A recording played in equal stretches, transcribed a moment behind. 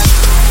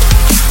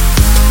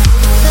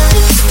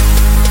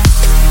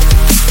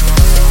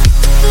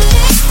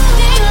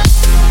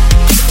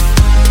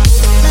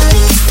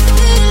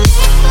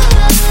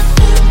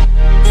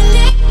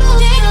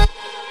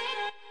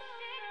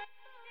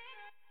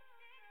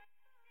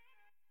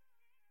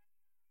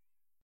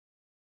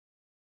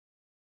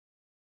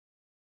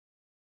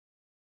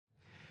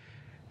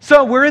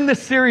So we're in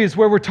this series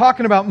where we're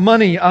talking about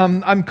money.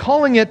 I'm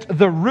calling it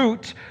The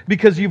Root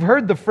because you've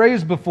heard the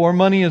phrase before,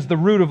 money is the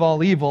root of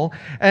all evil.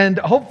 And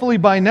hopefully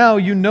by now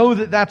you know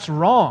that that's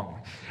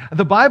wrong.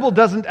 The Bible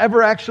doesn't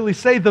ever actually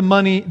say that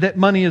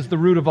money is the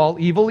root of all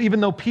evil,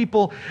 even though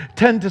people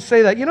tend to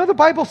say that. You know, the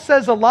Bible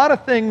says a lot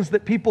of things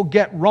that people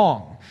get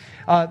wrong.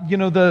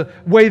 The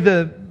way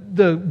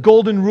the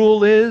golden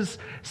rule is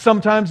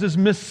sometimes is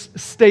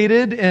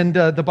misstated, and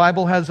the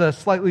Bible has a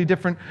slightly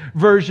different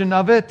version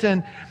of it.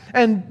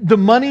 And the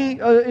money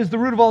is the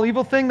root of all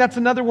evil thing, that's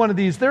another one of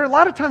these. There are a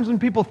lot of times when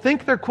people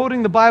think they're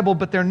quoting the Bible,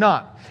 but they're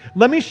not.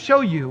 Let me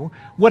show you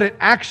what it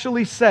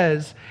actually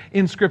says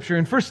in Scripture.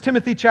 In 1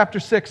 Timothy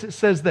chapter 6, it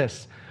says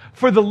this: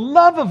 "For the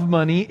love of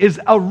money is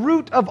a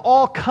root of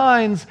all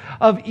kinds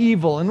of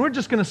evil." And we're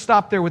just going to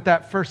stop there with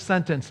that first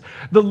sentence.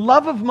 The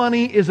love of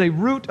money is a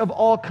root of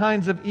all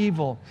kinds of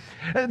evil.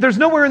 There's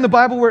nowhere in the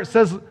Bible where it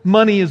says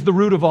money is the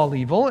root of all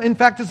evil. In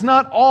fact, it's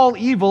not all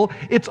evil,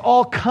 it's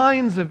all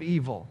kinds of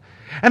evil.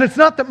 And it's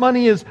not that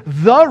money is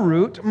the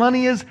root,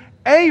 money is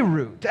a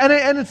root.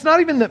 And it's not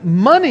even that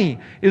money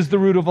is the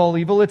root of all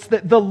evil, it's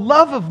that the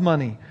love of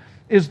money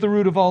is the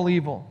root of all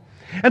evil.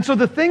 And so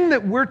the thing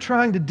that we're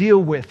trying to deal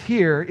with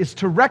here is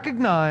to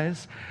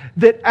recognize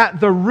that at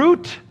the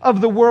root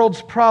of the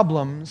world's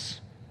problems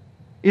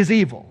is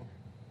evil.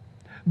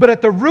 But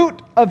at the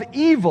root of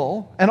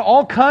evil, and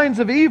all kinds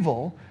of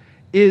evil,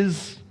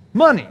 is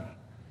money.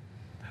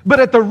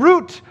 But at the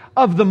root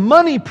of the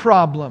money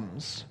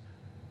problems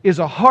is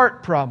a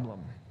heart problem,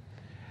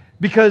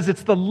 because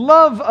it's the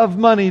love of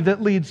money that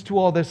leads to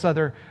all this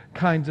other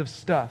kinds of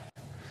stuff.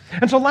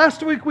 And so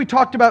last week we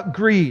talked about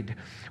greed.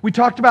 We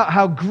talked about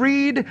how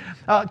greed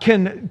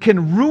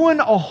can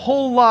ruin a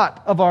whole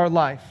lot of our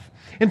life.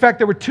 In fact,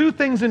 there were two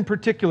things in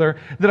particular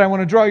that I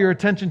want to draw your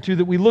attention to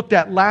that we looked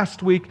at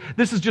last week.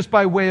 This is just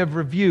by way of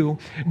review.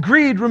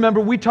 Greed,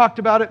 remember, we talked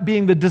about it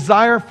being the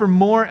desire for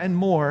more and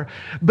more,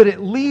 but it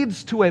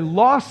leads to a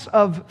loss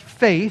of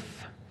faith,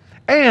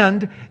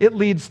 and it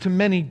leads to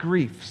many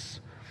griefs.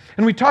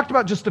 And we talked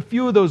about just a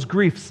few of those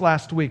griefs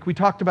last week. We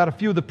talked about a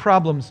few of the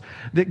problems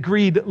that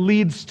greed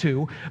leads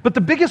to. But the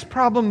biggest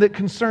problem that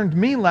concerned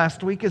me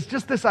last week is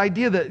just this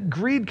idea that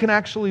greed can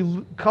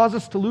actually cause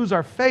us to lose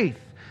our faith.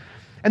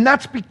 And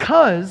that's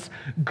because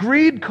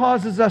greed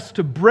causes us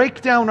to break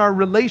down our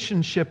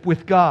relationship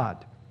with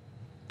God.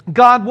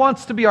 God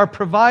wants to be our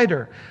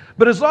provider.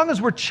 But as long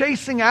as we're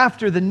chasing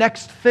after the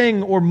next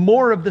thing or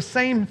more of the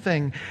same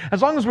thing,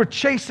 as long as we're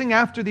chasing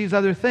after these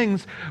other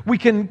things, we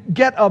can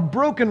get a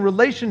broken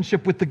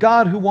relationship with the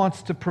God who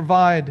wants to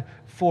provide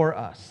for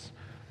us.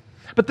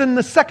 But then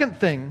the second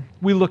thing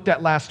we looked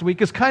at last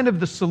week is kind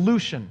of the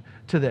solution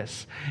to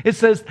this. It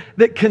says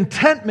that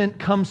contentment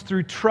comes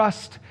through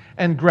trust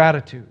and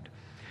gratitude.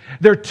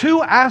 There are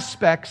two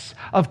aspects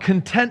of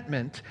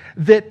contentment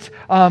that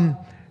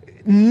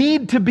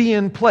need to be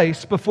in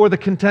place before the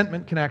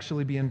contentment can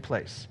actually be in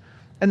place.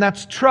 And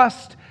that's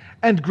trust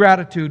and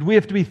gratitude. We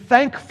have to be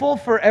thankful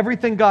for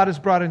everything God has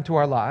brought into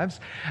our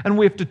lives, and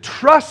we have to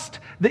trust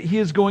that He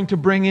is going to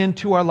bring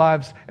into our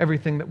lives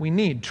everything that we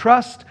need.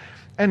 Trust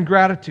and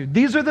gratitude.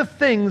 These are the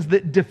things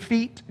that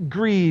defeat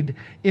greed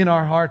in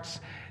our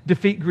hearts,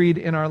 defeat greed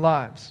in our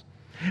lives.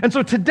 And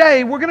so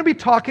today we're going to be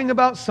talking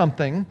about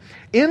something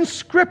in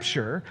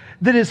Scripture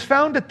that is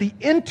found at the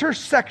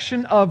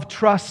intersection of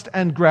trust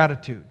and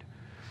gratitude.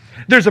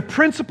 There's a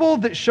principle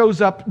that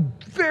shows up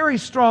very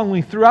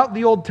strongly throughout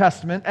the Old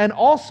Testament and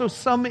also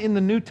some in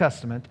the New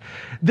Testament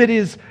that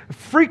is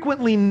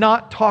frequently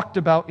not talked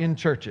about in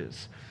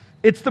churches.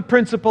 It's the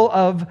principle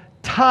of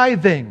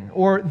tithing,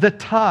 or the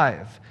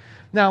tithe.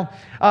 Now,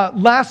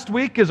 last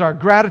week is our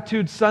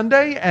Gratitude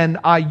Sunday, and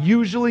I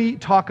usually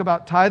talk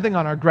about tithing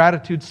on our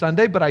Gratitude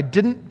Sunday, but I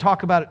didn't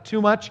talk about it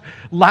too much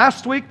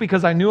last week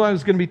because I knew I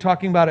was going to be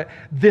talking about it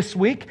this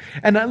week.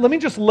 And let me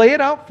just lay it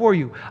out for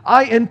you.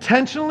 I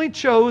intentionally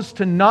chose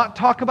to not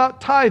talk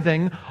about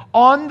tithing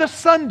on the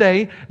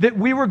Sunday that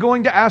we were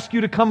going to ask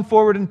you to come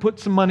forward and put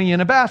some money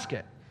in a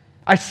basket.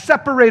 I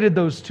separated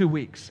those 2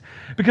 weeks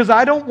because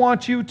I don't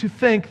want you to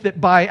think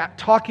that by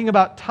talking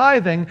about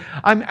tithing,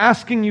 I'm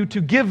asking you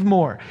to give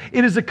more.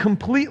 It is a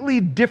completely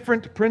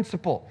different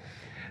principle.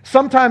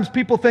 Sometimes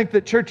people think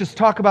that churches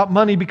talk about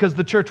money because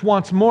the church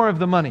wants more of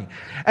the money.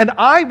 And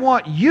I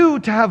want you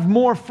to have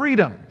more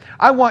freedom.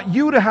 I want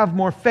you to have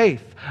more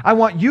faith. I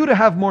want you to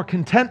have more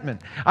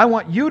contentment. I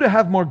want you to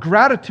have more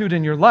gratitude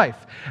in your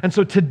life. And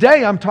so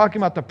today I'm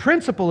talking about the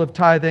principle of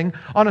tithing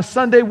on a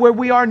Sunday where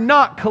we are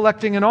not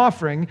collecting an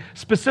offering,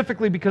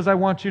 specifically because I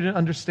want you to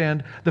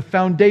understand the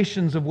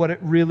foundations of what it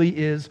really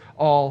is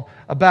all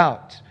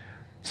about.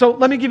 So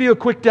let me give you a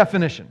quick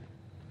definition.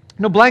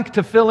 No blank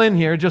to fill in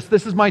here, just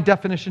this is my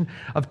definition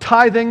of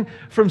tithing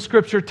from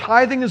Scripture.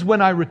 Tithing is when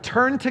I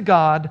return to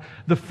God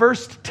the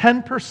first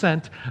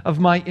 10% of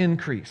my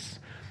increase.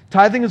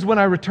 Tithing is when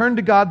I return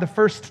to God the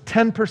first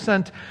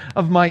 10%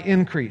 of my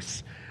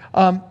increase.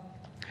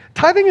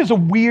 Tithing is a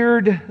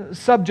weird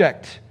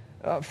subject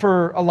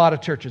for a lot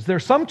of churches. There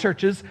are some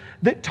churches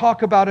that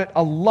talk about it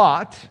a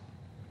lot,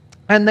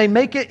 and they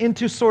make it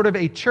into sort of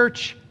a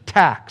church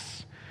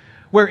tax.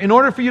 where in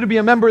order for you to be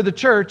a member of the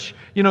church,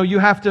 you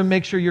have to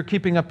make sure you're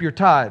keeping up your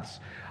tithes.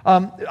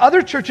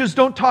 Other churches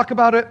don't talk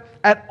about it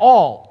at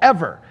all,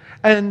 ever.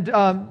 And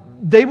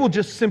they will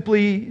just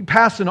simply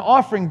pass an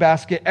offering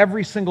basket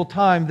every single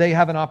time they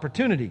have an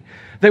opportunity.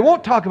 They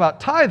won't talk about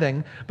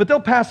tithing, but they'll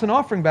pass an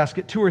offering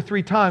basket 2 or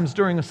 3 times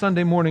during a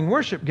Sunday morning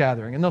worship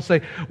gathering. And they'll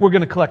say, we're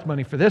going to collect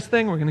money for this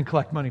thing, we're going to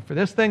collect money for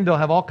this thing. They'll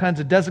have all kinds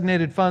of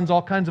designated funds,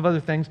 all kinds of other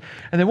things,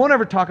 and they won't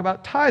ever talk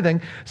about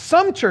tithing.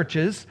 Some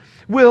churches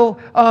will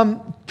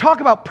talk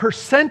about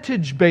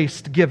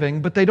percentage-based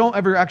giving, but they don't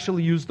ever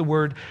actually use the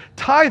word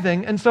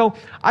tithing. And so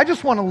I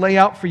just want to lay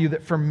out for you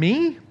that for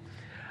me,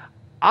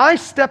 I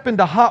step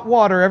into hot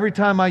water every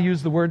time I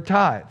use the word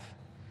tithe.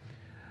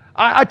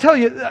 I tell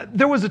you,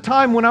 there was a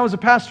time when I was a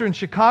pastor in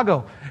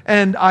Chicago,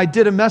 and I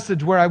did a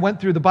message where I went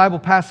through the Bible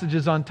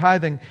passages on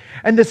tithing,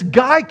 and this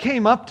guy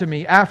came up to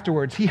me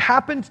afterwards. He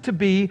happened to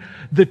be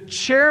the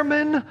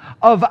chairman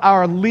of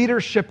our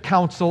leadership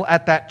council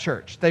at that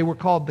church. They were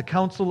called the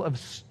Council of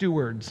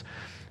Stewards.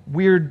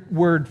 Weird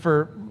word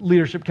for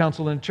leadership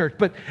council in a church.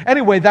 But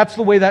anyway, that's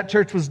the way that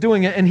church was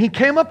doing it. And he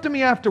came up to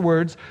me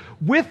afterwards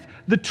with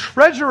the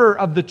treasurer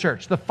of the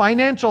church, the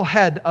financial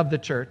head of the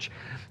church.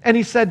 And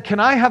he said, "Can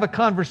I have a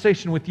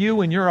conversation with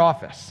you in your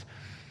office?"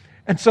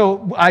 And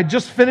so I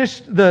just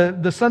finished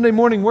the Sunday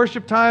morning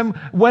worship time,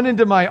 went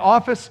into my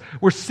office.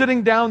 We're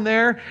sitting down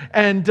there,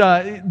 and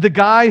the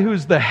guy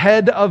who's the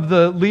head of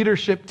the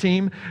leadership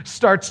team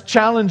starts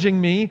challenging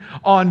me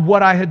on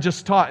what I had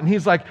just taught. And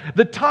he's like,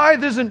 the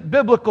tithe isn't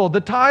biblical.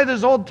 The tithe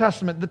is Old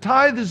Testament. The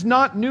tithe is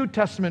not New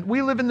Testament.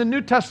 We live in the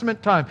New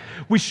Testament time.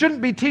 We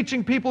shouldn't be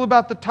teaching people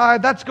about the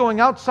tithe. That's going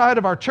outside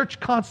of our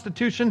church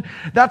constitution.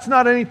 That's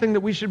not anything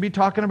that we should be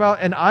talking about.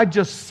 And I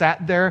just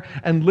sat there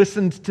and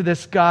listened to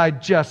this guy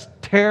just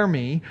tear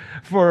me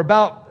for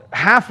about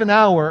half an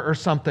hour or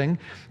something,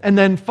 and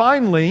then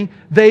finally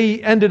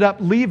they ended up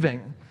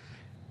leaving.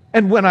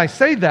 And when I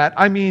say that,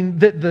 I mean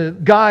that the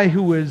guy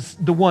who was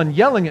the one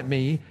yelling at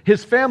me,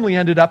 his family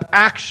ended up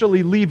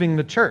actually leaving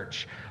the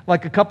church.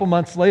 Like a couple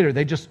months later,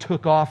 they just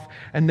took off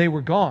and they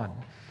were gone.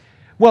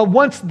 Well,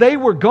 once they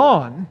were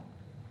gone,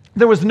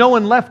 there was no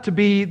one left to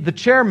be the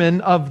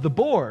chairman of the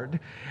board.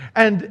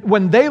 And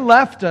when they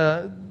left,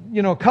 a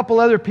couple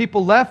other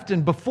people left,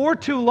 and before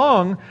too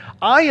long,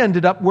 I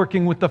ended up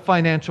working with the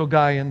financial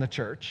guy in the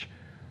church.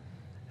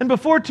 And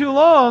before too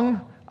long,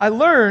 I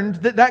learned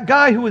that that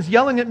guy who was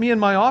yelling at me in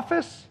my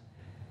office,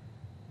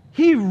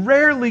 he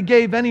rarely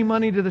gave any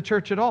money to the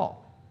church at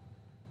all.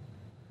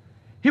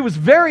 He was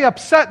very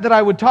upset that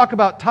I would talk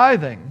about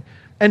tithing,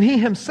 and he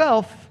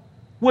himself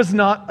was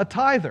not a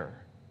tither.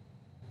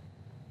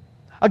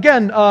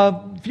 Again,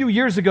 a few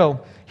years ago,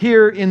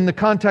 here in the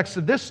context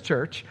of this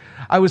church,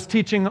 I was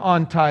teaching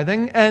on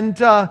tithing, and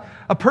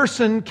a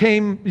person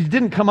came, he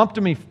didn't come up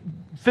to me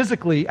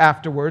physically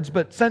afterwards,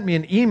 but sent me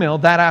an email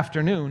that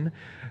afternoon,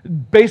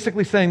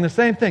 basically saying the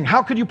same thing.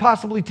 How could you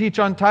possibly teach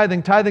on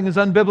tithing? Tithing is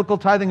unbiblical.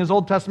 Tithing is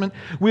Old Testament.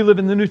 We live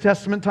in the New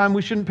Testament time.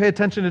 We shouldn't pay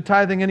attention to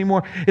tithing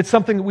anymore. It's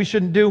something that we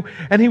shouldn't do.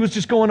 And he was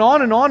just going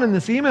on and on in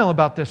this email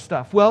about this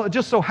stuff. Well, it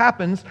just so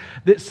happens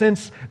that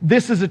since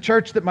this is a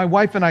church that my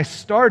wife and I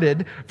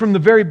started, from the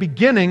very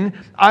beginning,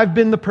 I've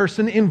been the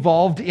person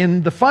involved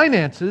in the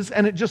finances.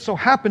 And it just so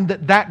happened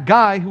that that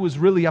guy who was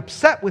really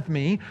upset with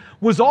me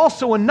was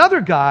also another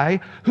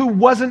guy who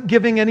wasn't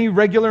giving any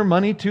regular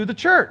money to the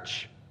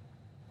church.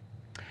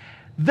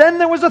 Then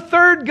there was a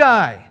third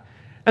guy.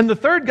 And the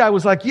third guy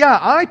was like, yeah,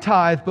 I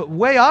tithe, but the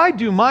way I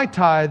do my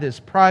tithe is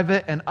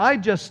private, and I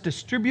just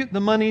distribute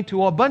the money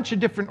to a bunch of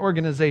different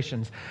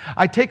organizations.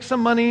 I take some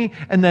money,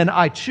 and then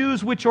I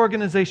choose which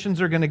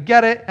organizations are going to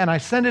get it, and I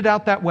send it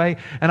out that way.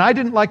 And I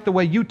didn't like the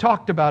way you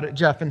talked about it,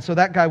 Jeff, and so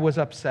that guy was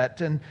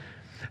upset. And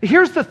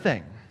here's the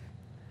thing.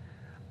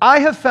 I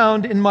have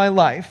found in my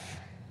life,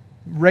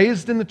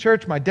 raised in the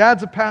church, my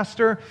dad's a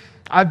pastor,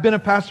 I've been a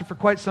pastor for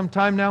quite some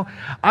time now.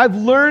 I've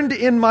learned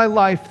in my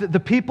life that the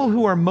people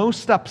who are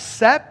most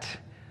upset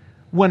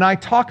when I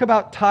talk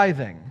about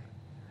tithing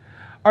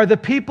are the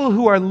people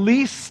who are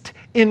least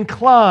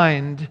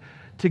inclined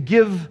to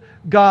give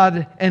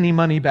God any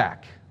money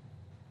back.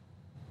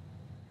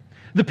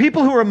 The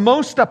people who are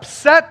most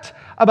upset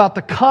about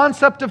the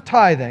concept of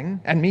tithing,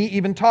 and me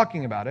even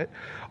talking about it,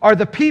 are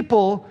the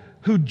people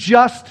who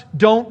just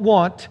don't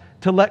want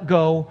to let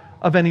go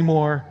of any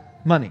more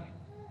money.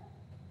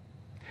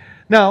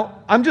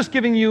 Now, I'm just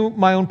giving you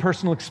my own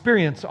personal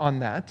experience on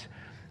that,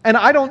 and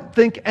I don't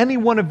think any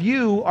one of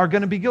you are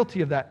going to be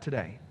guilty of that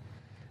today.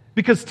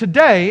 Because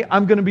today,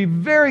 I'm going to be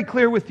very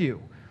clear with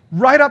you,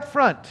 right up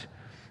front.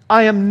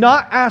 I am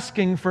not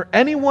asking for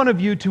any one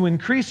of you to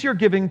increase your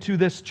giving to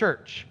this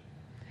church.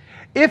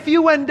 If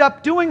you end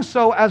up doing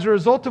so as a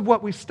result of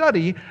what we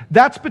study,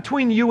 that's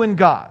between you and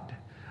God.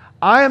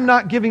 I am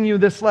not giving you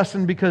this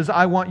lesson because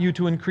I want you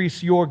to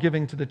increase your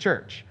giving to the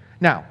church.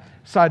 Now,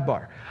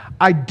 sidebar.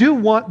 I do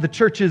want the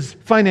church's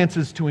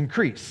finances to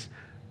increase.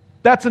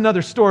 That's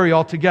another story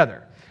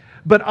altogether.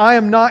 But I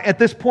am not at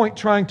this point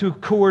trying to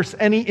coerce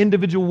any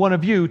individual one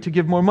of you to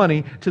give more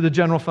money to the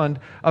general fund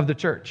of the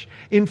church.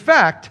 In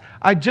fact,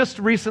 I just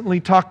recently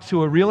talked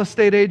to a real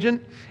estate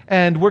agent,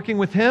 and working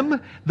with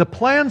him, the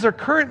plans are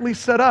currently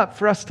set up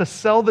for us to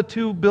sell the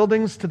 2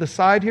 buildings to the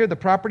side here, the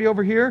property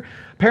over here.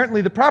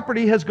 Apparently, the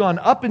property has gone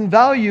up in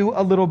value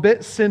a little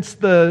bit since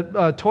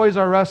the Toys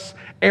R Us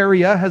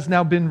area has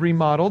now been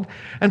remodeled.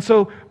 And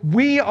so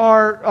we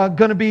are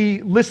going to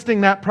be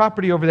listing that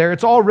property over there.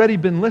 It's already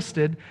been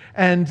listed,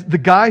 and the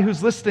guy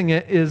who's listing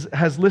it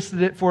has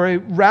listed it for a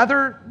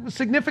rather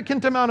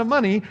significant amount of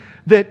money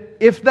that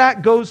if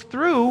that goes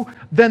through,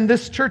 then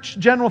this church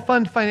general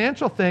fund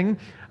financial thing,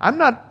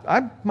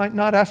 I might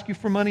not ask you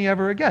for money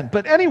ever again.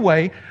 But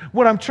anyway,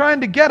 what I'm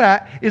trying to get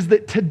at is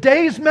that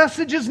today's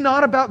message is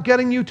not about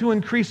getting you to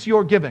increase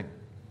your giving.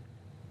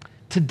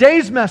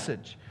 Today's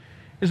message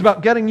is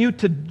about getting you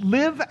to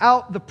live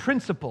out the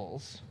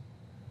principles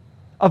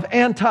of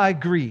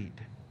anti-greed.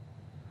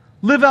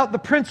 Live out the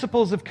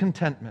principles of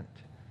contentment.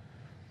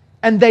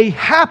 And they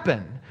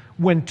happen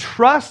when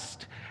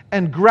trust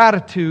and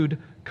gratitude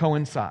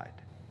coincide.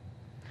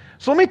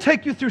 So let me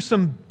take you through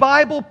some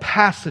Bible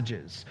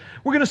passages.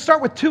 We're going to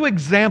start with 2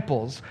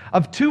 examples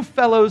of 2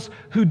 fellows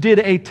who did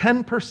a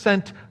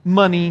 10%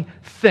 money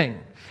thing.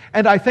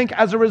 And I think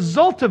as a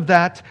result of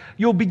that,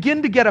 you'll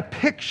begin to get a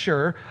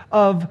picture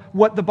of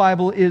what the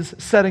Bible is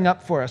setting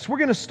up for us. We're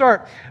going to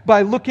start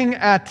by looking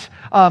at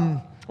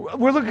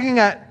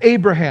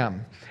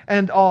Abraham.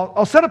 And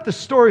I'll set up the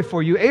story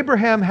for you.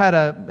 Abraham had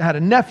a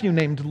nephew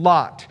named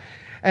Lot.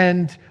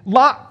 And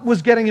Lot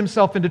was getting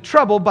himself into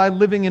trouble by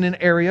living in an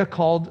area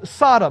called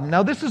Sodom.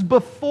 Now, this is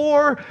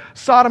before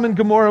Sodom and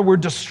Gomorrah were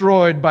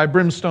destroyed by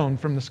brimstone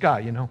from the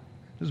sky,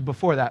 This is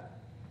before that.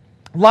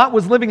 Lot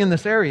was living in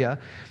this area,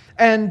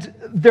 and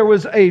there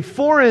was a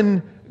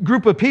foreign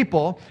group of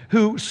people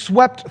who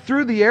swept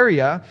through the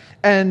area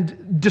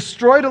and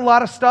destroyed a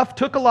lot of stuff,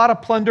 took a lot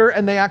of plunder,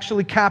 and they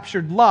actually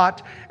captured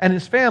Lot and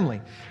his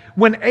family.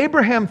 When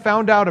Abraham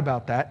found out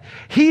about that,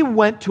 he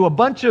went to a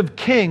bunch of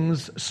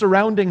kings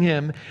surrounding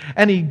him,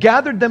 and he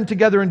gathered them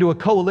together into a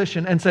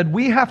coalition and said,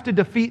 we have to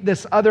defeat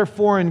this other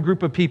foreign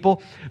group of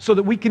people so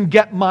that we can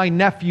get my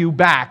nephew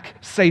back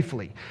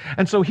safely.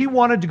 And so he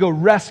wanted to go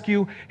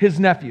rescue his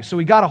nephew. So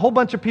he got a whole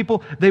bunch of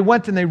people, they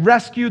went and they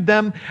rescued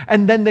them,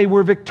 and then they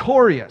were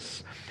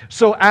victorious.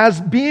 So as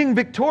being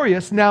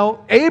victorious,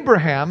 now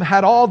Abraham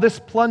had all this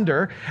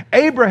plunder.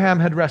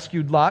 Abraham had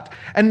rescued Lot.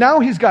 And now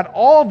he's got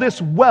all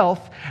this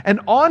wealth.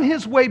 And on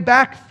his way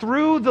back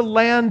through the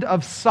land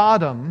of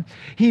Sodom,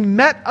 he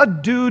met a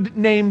dude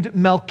named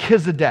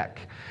Melchizedek.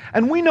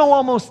 And we know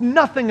almost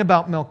nothing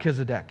about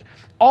Melchizedek.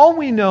 All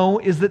we know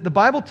is that the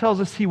Bible tells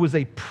us he was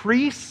a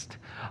priest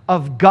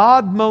of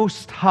God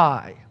Most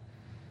High.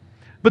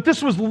 But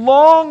this was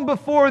long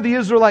before the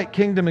Israelite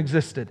kingdom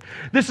existed.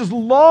 This is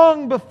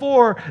long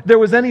before there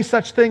was any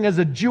such thing as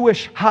a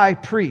Jewish high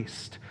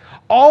priest.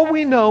 All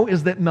we know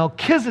is that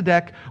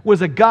Melchizedek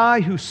was a guy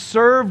who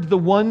served the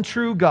one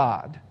true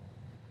God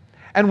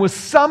and was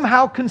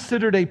somehow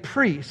considered a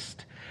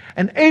priest,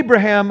 and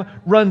Abraham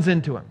runs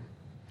into him.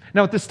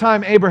 Now, at this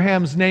time,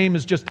 Abraham's name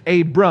is just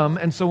Abram,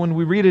 and so when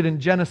we read it in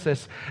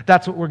Genesis,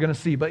 that's what we're going to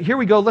see. But here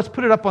we go. Let's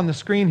put it up on the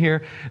screen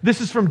here.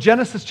 This is from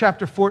Genesis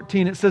chapter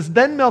 14. It says,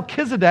 Then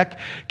Melchizedek,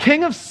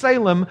 king of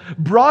Salem,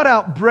 brought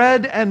out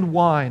bread and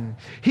wine.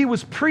 He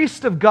was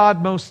priest of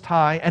God Most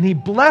High, and he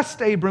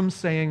blessed Abram,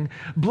 saying,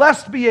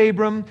 Blessed be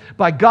Abram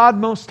by God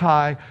Most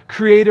High,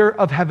 creator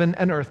of heaven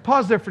and earth.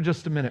 Pause there for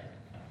just a minute.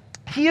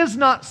 He is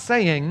not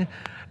saying,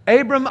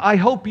 Abram, I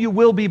hope you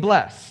will be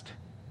blessed.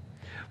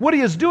 What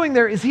he is doing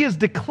there is he is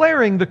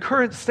declaring the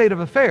current state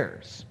of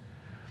affairs.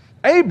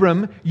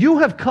 Abram, you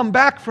have come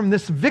back from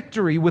this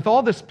victory with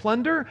all this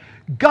plunder.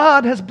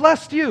 God has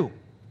blessed you.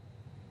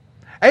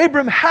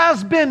 Abram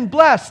has been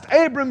blessed.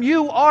 Abram,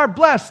 you are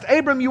blessed.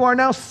 Abram, you are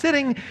now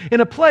sitting in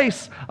a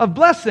place of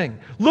blessing.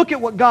 Look at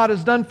what God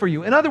has done for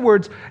you. In other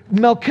words,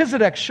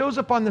 Melchizedek shows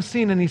up on the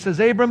scene and he says,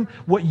 Abram,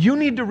 what you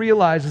need to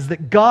realize is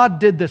that God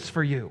did this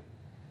for you.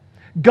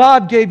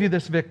 God gave you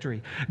this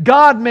victory.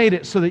 God made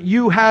it so that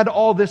you had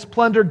all this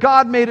plunder.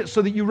 God made it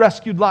so that you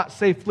rescued Lot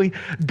safely.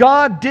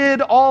 God did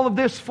all of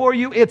this for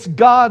you. It's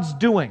God's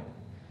doing.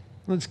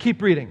 Let's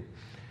keep reading.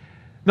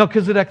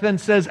 Melchizedek then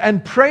says,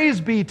 And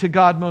praise be to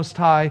God Most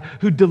High,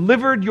 who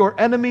delivered your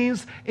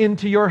enemies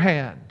into your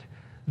hand.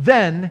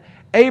 Then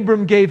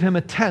Abram gave him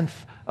a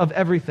tenth of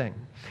everything.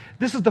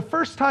 This is the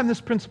first time this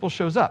principle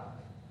shows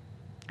up.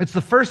 It's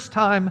the first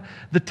time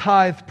the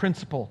tithe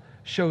principle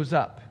shows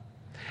up.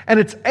 And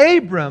it's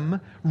Abram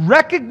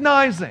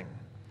recognizing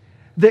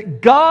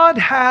that God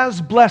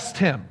has blessed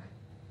him.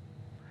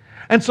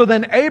 And so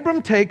then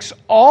Abram takes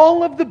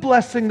all of the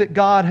blessing that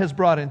God has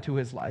brought into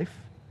his life,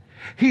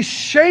 he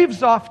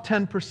shaves off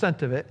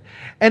 10% of it,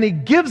 and he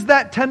gives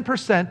that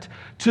 10%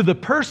 to the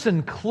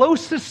person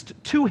closest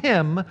to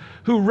him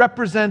who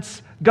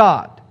represents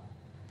God.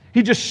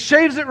 He just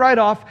shaves it right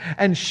off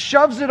and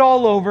shoves it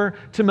all over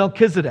to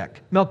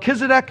Melchizedek.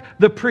 Melchizedek,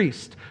 the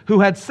priest, who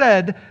had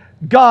said,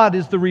 God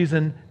is the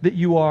reason that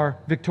you are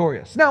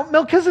victorious. Now,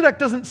 Melchizedek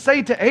doesn't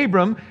say to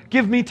Abram,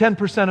 give me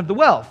 10% of the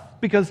wealth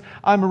because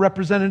I'm a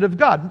representative of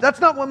God. That's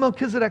not what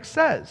Melchizedek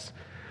says.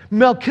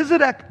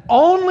 Melchizedek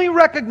only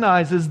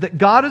recognizes that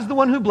God is the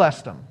one who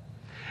blessed him.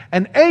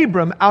 And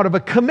Abram, out of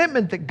a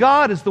commitment that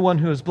God is the one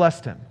who has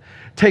blessed him,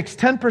 takes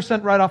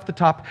 10% right off the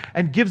top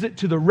and gives it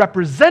to the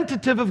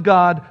representative of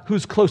God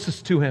who's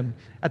closest to him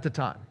at the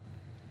time.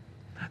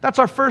 That's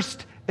our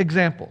first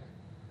example.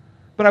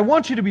 But I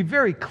want you to be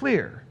very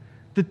clear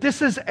that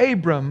this is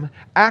Abram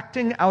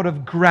acting out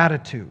of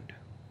gratitude,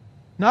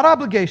 not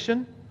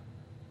obligation,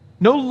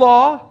 no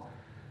law.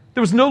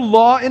 There was no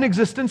law in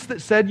existence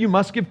that said you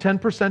must give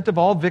 10% of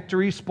all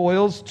victory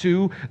spoils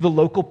to the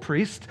local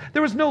priest.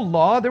 There was no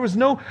law. There was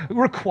no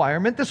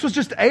requirement. This was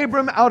just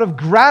Abram out of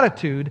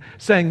gratitude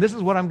saying, this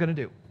is what I'm going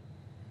to do.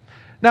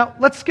 Now,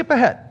 let's skip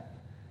ahead,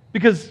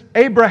 because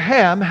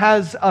Abraham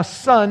has a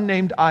son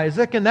named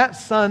Isaac, and that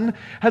son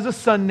has a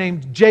son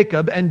named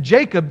Jacob, and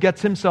Jacob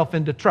gets himself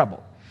into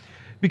trouble.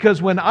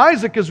 Because when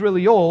Isaac is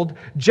really old,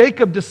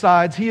 Jacob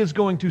decides he is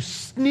going to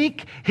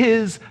sneak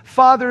his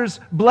father's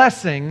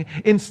blessing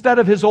instead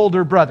of his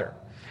older brother.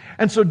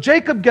 And so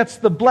Jacob gets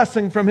the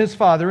blessing from his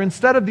father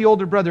instead of the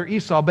older brother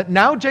Esau. But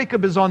now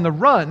Jacob is on the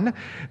run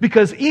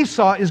because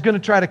Esau is going to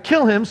try to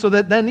kill him so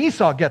that then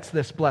Esau gets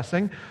this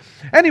blessing.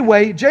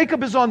 Anyway,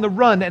 Jacob is on the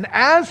run, and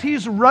as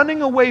he's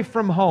running away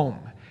from home,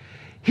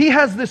 he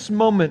has this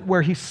moment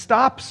where he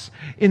stops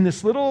in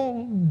this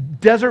little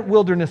desert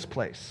wilderness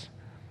place.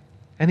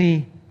 And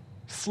he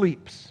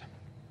sleeps.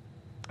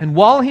 And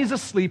while he's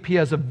asleep, he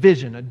has a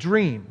vision, a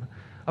dream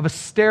of a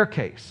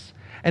staircase,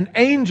 and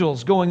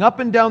angels going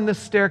up and down this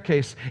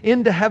staircase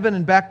into heaven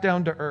and back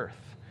down to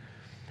earth.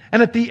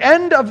 And at the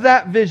end of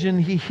that vision,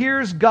 he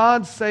hears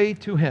God say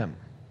to him,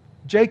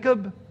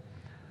 Jacob,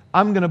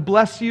 I'm going to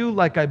bless you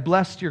like I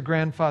blessed your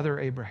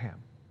grandfather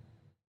Abraham.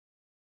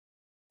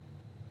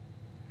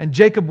 And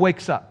Jacob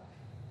wakes up.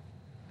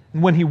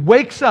 And when he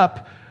wakes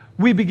up,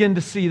 we begin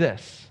to see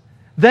this.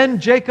 Then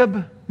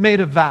Jacob made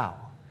a vow,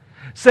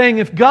 saying,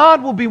 if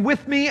God will be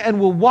with me and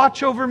will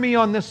watch over me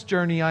on this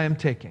journey I am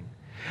taking,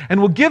 and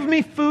will give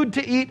me food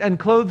to eat and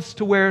clothes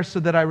to wear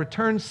so that I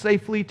return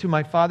safely to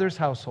my father's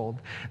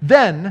household,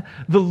 then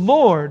the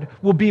Lord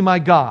will be my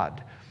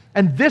God.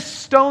 And this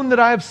stone that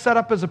I have set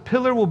up as a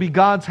pillar will be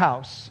God's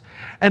house.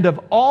 And of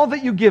all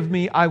that you give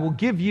me, I will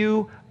give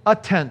you a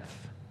tenth.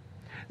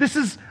 This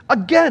is,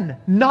 again,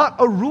 not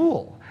a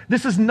rule.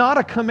 This is not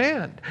a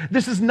command.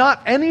 This is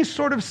not any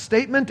sort of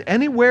statement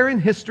anywhere in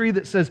history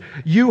that says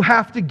you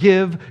have to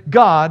give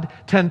God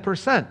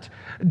 10%.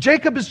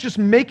 Jacob is just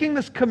making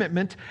this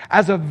commitment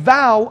as a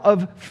vow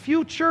of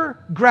future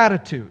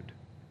gratitude.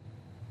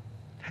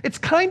 It's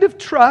kind of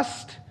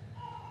trust,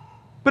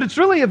 but it's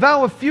really a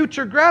vow of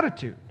future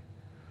gratitude.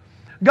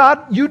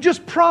 God, you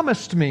just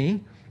promised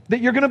me that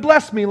you're going to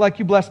bless me like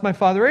you blessed my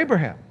father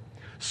Abraham.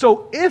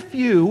 So if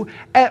you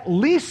at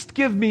least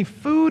give me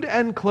food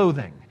and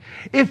clothing,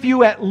 if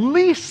you at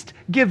least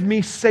give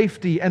me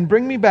safety and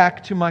bring me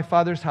back to my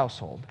father's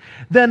household,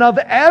 then of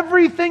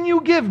everything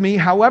you give me,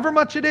 however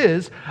much it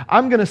is,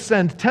 I'm going to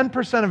send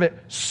 10% of it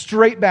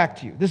straight back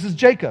to you. This is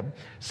Jacob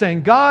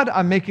saying, God,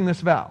 I'm making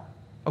this vow.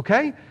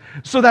 Okay?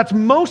 So that's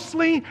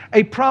mostly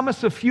a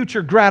promise of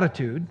future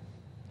gratitude,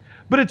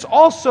 but it's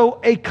also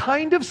a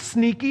kind of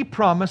sneaky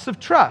promise of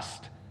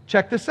trust.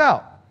 Check this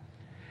out.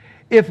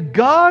 If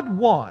God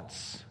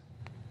wants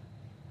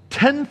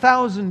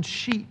 10,000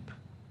 sheep,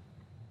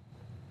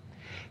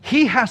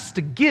 he has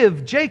to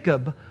give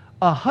Jacob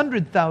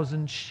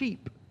 100,000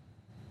 sheep.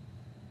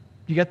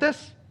 You get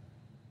this?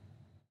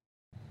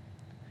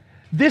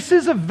 This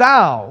is a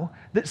vow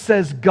that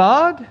says,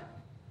 God,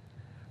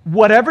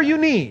 whatever you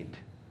need,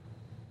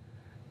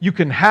 you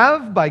can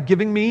have by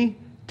giving me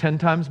 10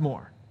 times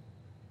more.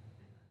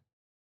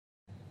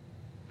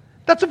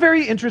 That's a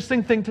very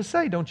interesting thing to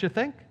say, don't you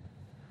think?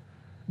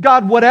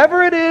 God,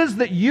 whatever it is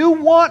that you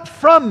want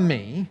from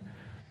me,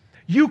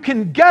 you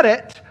can get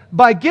it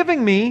by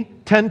giving me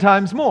 10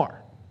 times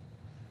more.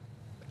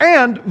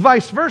 And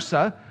vice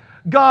versa,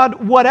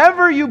 God,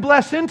 whatever you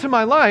bless into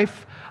my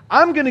life,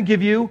 I'm going to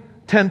give you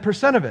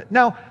 10% of it.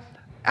 Now,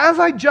 as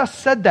I just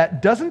said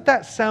that, doesn't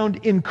that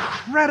sound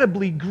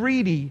incredibly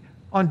greedy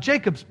on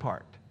Jacob's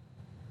part?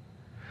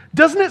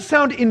 Doesn't it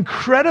sound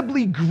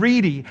incredibly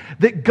greedy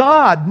that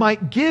God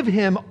might give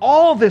him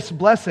all this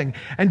blessing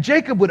and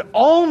Jacob would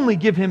only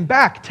give him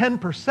back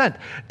 10%?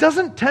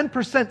 Doesn't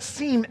 10%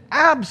 seem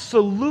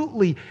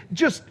absolutely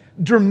just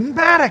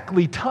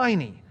dramatically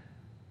tiny?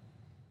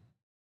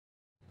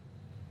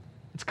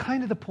 It's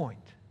kind of the point.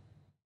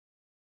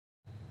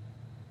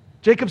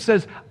 Jacob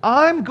says,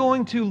 I'm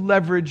going to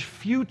leverage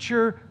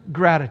future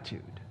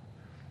gratitude.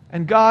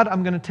 And God,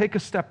 I'm going to take a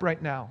step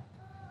right now.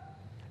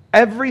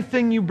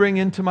 Everything you bring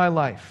into my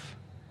life,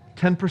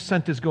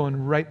 10% is going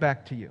right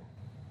back to you.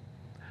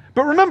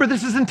 But remember,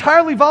 this is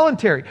entirely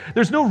voluntary.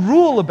 There's no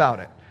rule about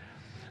it.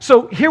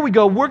 So here we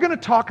go. We're going to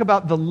talk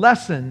about the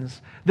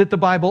lessons that the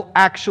Bible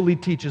actually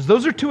teaches.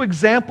 Those are two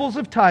examples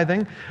of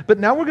tithing, but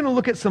now we're going to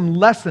look at some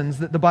lessons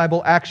that the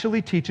Bible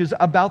actually teaches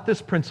about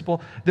this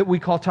principle that we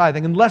call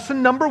tithing. And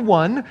lesson number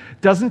 1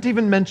 doesn't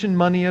even mention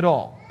money at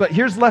all. But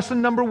here's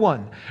lesson number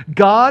 1.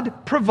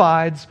 God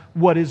provides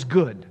what is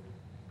good.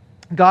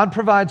 God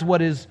provides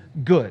what is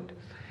good.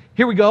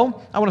 Here we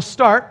go. I want to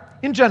start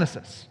in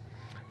Genesis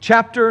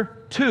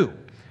chapter 2.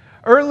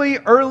 Early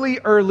on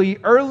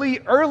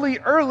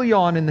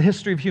in the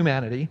history of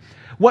humanity,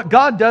 what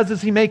God does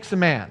is He makes a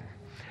man.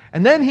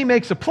 And then He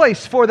makes a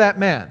place for that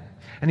man.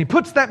 And He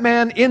puts that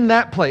man in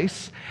that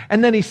place.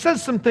 And then He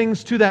says some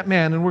things to that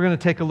man. And we're going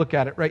to take a look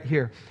at it right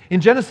here. In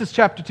Genesis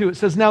chapter 2, it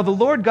says, "Now the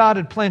Lord God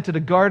had planted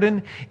a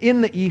garden in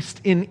the east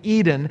in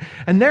Eden.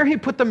 And there He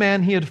put the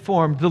man He had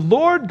formed. The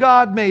Lord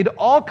God made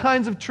all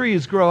kinds of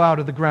trees grow out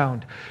of the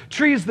ground.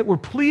 Trees that were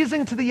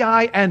pleasing to the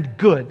eye and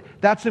good."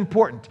 That's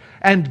important.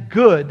 "And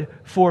good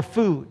for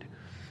food."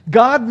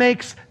 God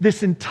makes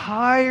this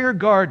entire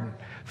garden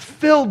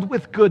filled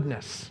with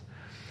goodness.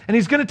 And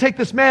He's going to take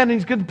this man and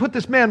He's going to put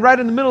this man right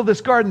in the middle of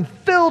this garden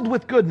filled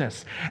with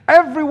goodness.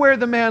 Everywhere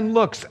the man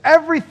looks,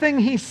 everything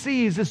he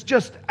sees is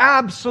just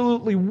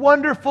absolutely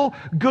wonderful,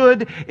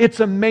 good. It's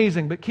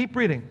amazing. But keep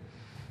reading.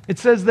 It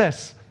says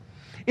this.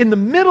 In the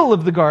middle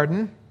of the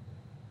garden,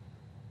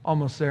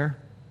 almost there,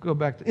 go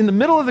back. In the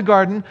middle of the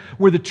garden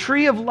were the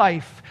tree of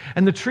life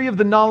and the tree of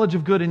the knowledge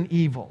of good and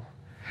evil.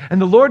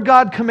 And the Lord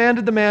God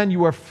commanded the man,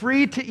 "You are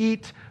free to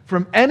eat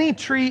from any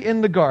tree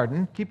in the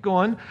garden," keep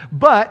going,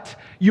 "but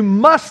you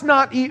must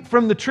not eat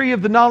from the tree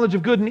of the knowledge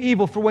of good and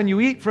evil, for when you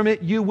eat from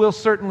it, you will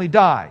certainly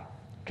die."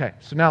 Okay,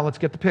 so now let's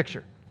get the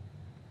picture.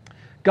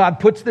 God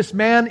puts this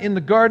man in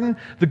the garden.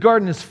 The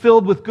garden is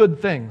filled with good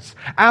things.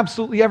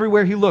 Absolutely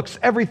everywhere he looks,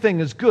 everything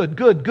is good.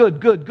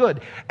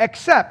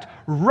 Except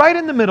right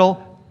in the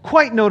middle,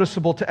 quite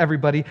noticeable to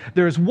everybody,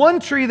 there is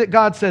one tree that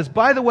God says,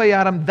 "By the way,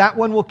 Adam, that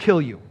one will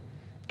kill you."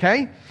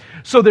 Okay?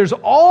 So there's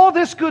all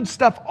this good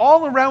stuff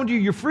all around you.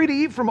 You're free to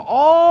eat from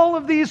all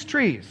of these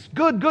trees.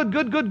 Good.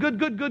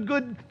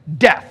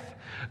 Death.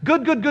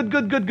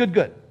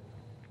 Good.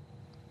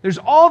 There's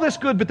all this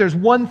good, but there's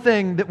one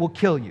thing that will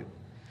kill you.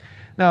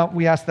 Now,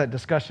 we asked that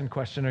discussion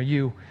question, are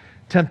you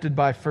tempted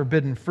by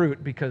forbidden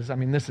fruit? Because,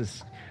 this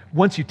is,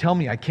 once you tell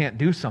me I can't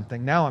do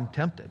something, now I'm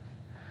tempted.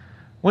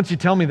 Once you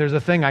tell me there's a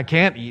thing I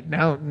can't eat,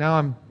 now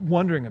I'm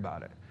wondering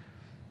about it.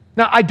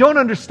 Now, I don't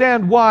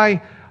understand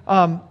why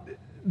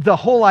the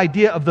whole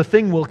idea of the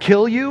thing will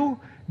kill you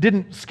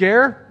didn't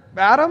scare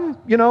Adam,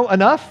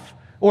 enough,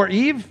 or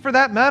Eve for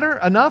that matter,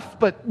 enough.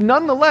 But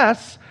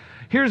nonetheless,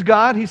 here's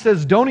God. He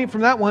says, don't eat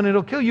from that one,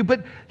 it'll kill you.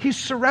 But he's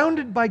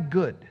surrounded by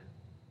good.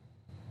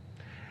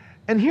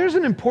 And here's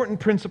an important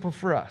principle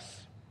for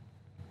us.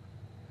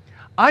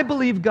 I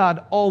believe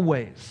God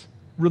always,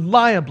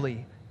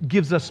 reliably,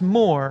 gives us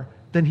more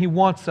than He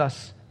wants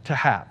us to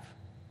have.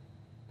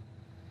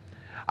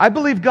 I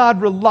believe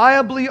God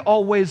reliably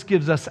always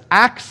gives us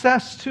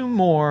access to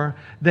more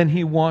than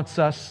He wants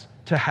us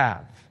to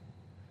have.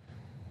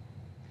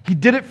 He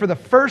did it for the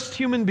first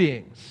human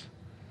beings,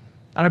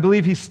 and I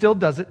believe He still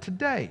does it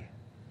today.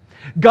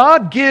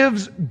 God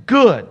gives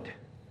good,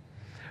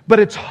 but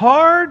it's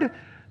hard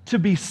to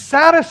be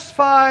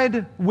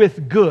satisfied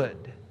with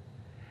good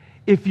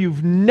if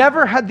you've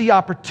never had the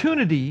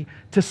opportunity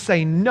to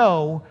say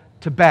no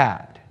to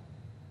bad.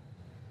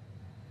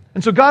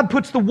 And so God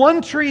puts the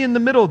one tree in the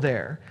middle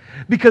there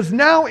because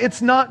now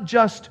it's not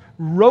just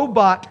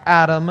robot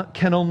Adam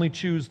can only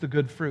choose the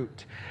good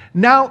fruit.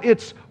 Now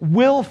it's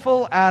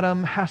willful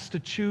Adam has to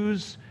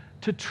choose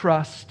to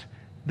trust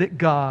that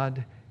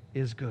God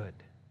is good.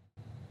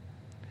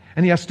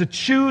 And he has to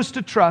choose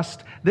to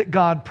trust that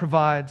God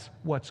provides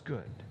what's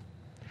good.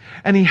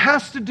 And he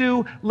has to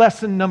do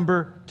lesson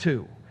number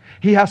 2.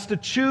 He has to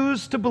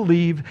choose to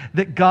believe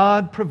that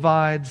God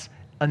provides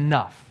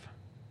enough.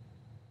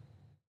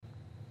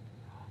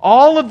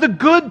 All of the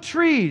good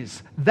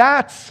trees,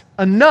 that's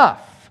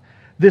enough.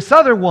 This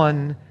other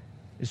one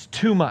is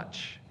too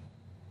much.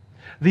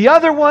 The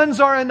other ones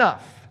are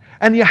enough.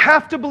 And you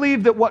have to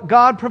believe that what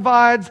God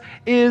provides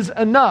is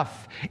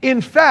enough.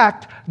 In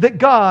fact, that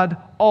God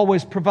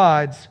always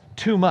provides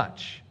too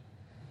much.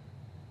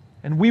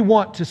 And we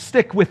want to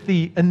stick with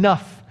the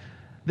enough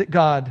that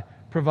God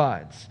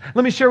provides.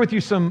 Let me share with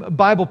you some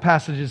Bible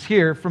passages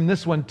here from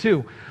this one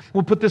too.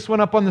 We'll put this one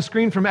up on the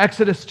screen from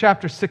Exodus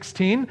chapter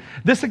 16.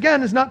 This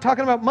again is not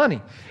talking about money.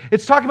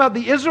 It's talking about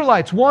the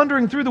Israelites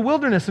wandering through the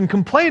wilderness and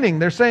complaining.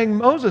 They're saying,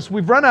 Moses,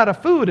 we've run out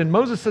of food. And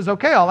Moses says,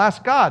 okay, I'll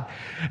ask God.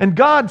 And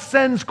God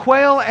sends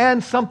quail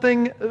and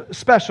something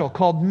special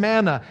called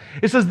manna.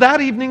 It says,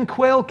 that evening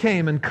quail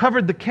came and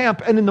covered the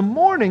camp. And in the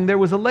morning there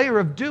was a layer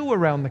of dew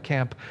around the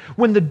camp.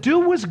 When the dew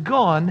was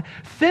gone,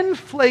 thin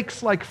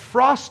flakes like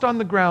frost on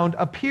the ground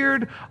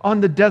appeared on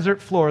the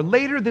desert floor.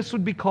 Later this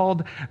would be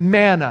called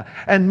manna.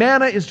 And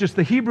manna is just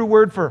the Hebrew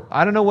word for,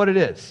 I don't know what it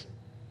is.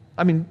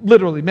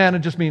 Literally, manna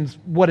just means,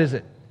 what is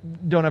it?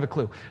 Don't have a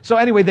clue. So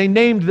anyway, they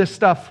named this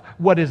stuff,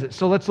 what is it?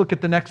 So let's look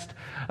at the next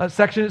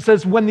section. It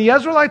says, when the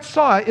Israelites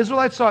saw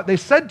it, they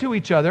said to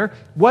each other,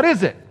 what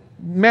is it?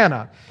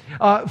 Manna.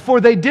 For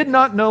they did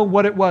not know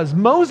what it was.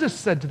 Moses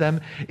said to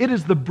them, it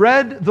is the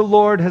bread the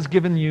Lord has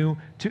given you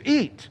to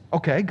eat.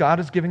 Okay,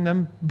 God is giving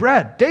them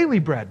bread, daily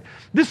bread.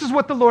 This is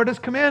what the Lord has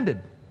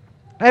commanded.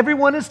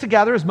 Everyone is to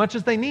gather as much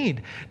as they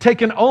need.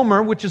 Take an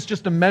omer, which is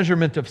just a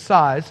measurement of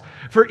size,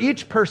 for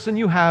each person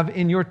you have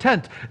in your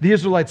tent. The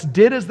Israelites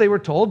did as they were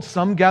told.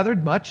 Some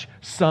gathered much,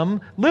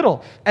 some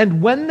little.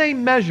 And when they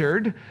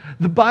measured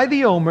by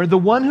the omer, the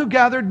one who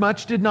gathered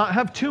much did not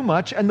have too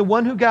much, and the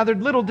one who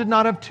gathered little did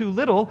not have too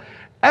little.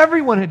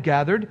 Everyone had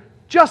gathered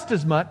just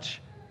as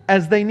much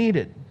as they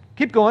needed.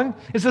 Keep going.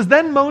 It says,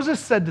 then Moses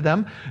said to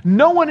them,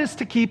 no one is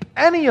to keep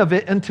any of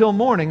it until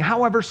morning.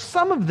 However,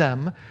 some of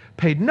them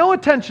paid no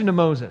attention to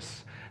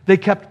Moses. They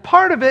kept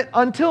part of it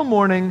until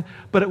morning,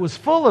 but it was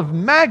full of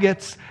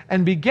maggots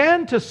and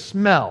began to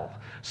smell.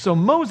 So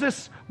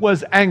Moses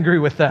was angry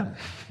with them.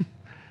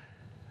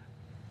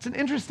 It's an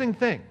interesting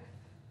thing.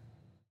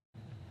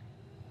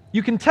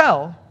 You can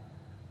tell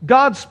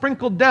God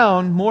sprinkled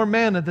down more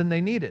manna than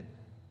they needed,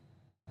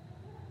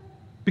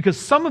 because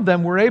some of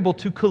them were able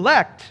to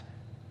collect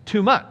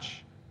too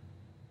much.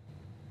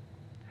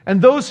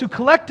 And those who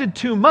collected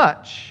too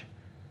much,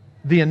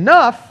 the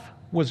enough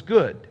was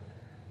good,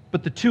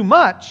 but the too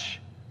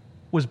much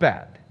was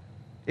bad.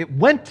 It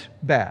went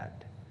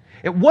bad.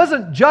 It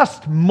wasn't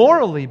just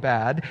morally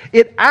bad,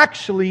 it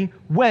actually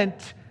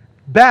went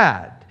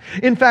bad.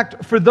 In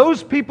fact, for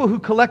those people who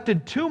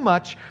collected too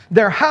much,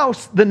 their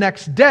house the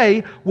next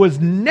day was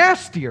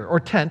nastier, or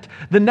tent,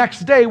 the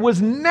next day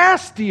was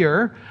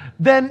nastier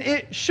than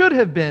it should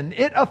have been.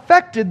 It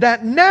affected,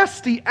 that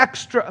nasty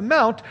extra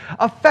amount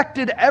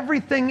affected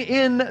everything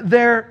in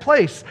their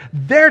place.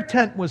 Their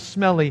tent was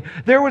smelly.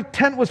 Their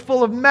tent was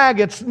full of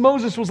maggots.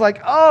 Moses was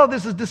like, oh,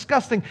 this is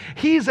disgusting.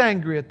 He's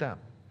angry at them.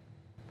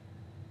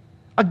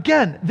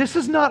 Again, this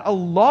is not a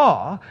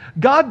law.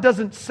 God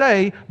doesn't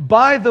say,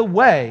 by the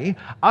way,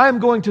 I'm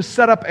going to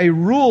set up a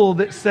rule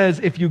that says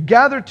if you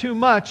gather too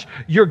much,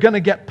 you're going to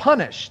get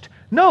punished.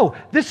 No,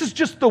 this is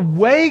just the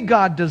way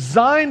God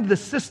designed the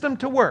system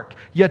to work.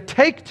 You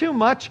take too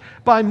much,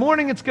 by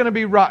morning it's going to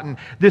be rotten.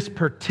 This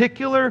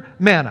particular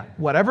manna,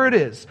 whatever it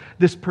is,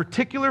 this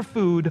particular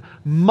food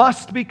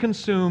must be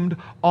consumed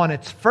on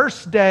its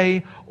first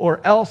day, or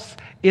else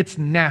it's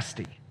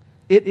nasty.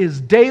 It is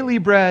daily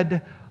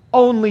bread,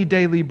 only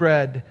daily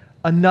bread,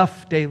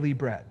 enough daily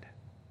bread.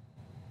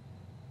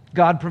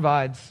 God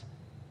provides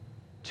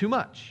too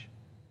much.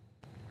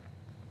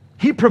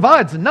 He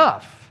provides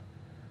enough,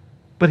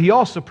 but He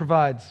also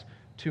provides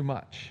too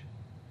much.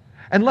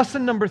 And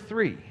lesson number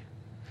 3,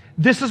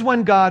 this is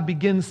when God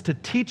begins to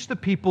teach the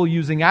people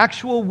using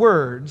actual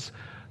words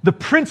the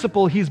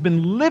principle He's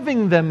been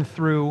living them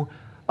through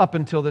up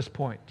until this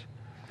point.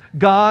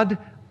 God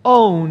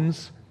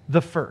owns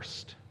the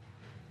first.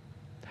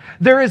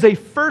 There is a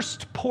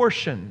first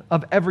portion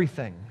of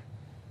everything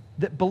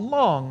that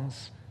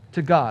belongs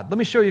to God. Let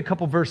me show you a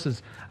couple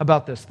verses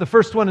about this. The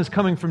first one is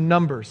coming from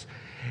Numbers.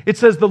 It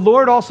says, the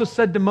Lord also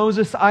said to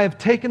Moses, I have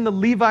taken the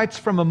Levites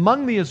from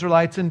among the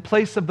Israelites in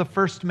place of the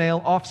first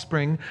male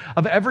offspring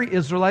of every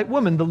Israelite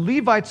woman. The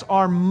Levites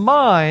are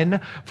mine,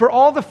 for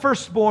all the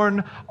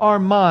firstborn are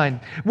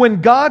mine.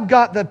 When God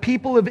got the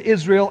people of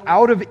Israel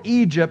out of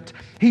Egypt,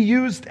 He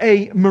used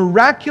a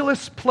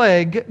miraculous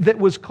plague that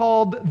was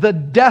called the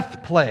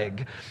death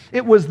plague.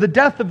 It was the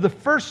death of the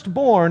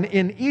firstborn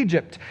in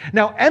Egypt.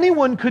 Now,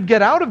 anyone could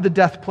get out of the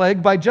death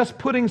plague by just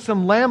putting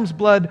some lamb's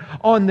blood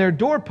on their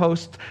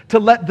doorpost to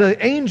let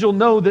the angel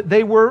know that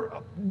they were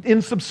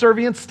in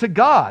subservience to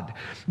God.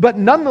 But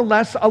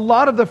nonetheless, a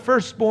lot of the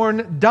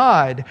firstborn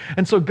died.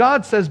 And so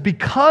God says,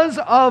 because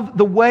of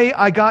the way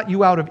I got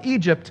you out of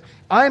Egypt,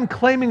 I am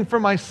claiming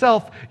for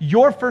myself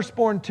your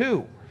firstborn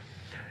too.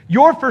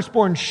 Your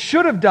firstborn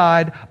should have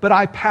died, but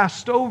I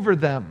passed over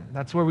them.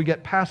 That's where we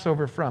get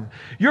Passover from.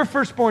 Your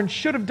firstborn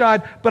should have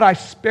died, but I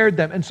spared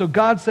them. And so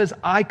God says,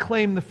 I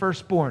claim the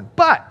firstborn.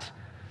 But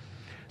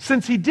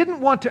since He didn't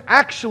want to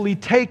actually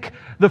take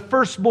the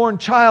firstborn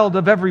child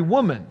of every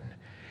woman,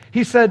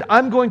 He said,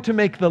 I'm going to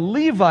make the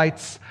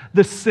Levites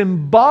the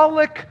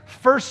symbolic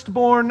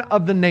firstborn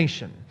of the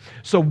nation.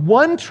 So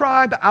one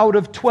tribe out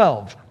of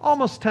 12,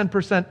 almost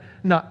 10%,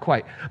 not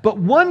quite, but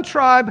one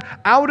tribe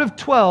out of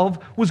 12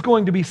 was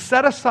going to be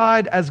set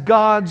aside as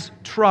God's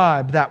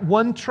tribe. That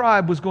one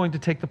tribe was going to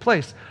take the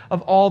place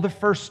of all the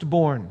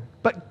firstborn.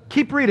 But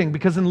keep reading,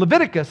 because in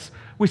Leviticus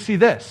we see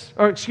this,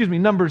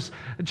 Numbers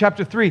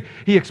chapter 3,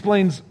 he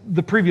explains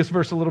the previous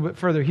verse a little bit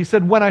further. He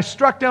said, when I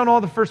struck down all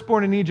the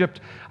firstborn in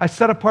Egypt, I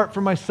set apart for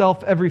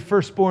myself every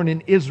firstborn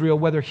in Israel,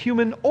 whether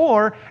human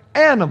or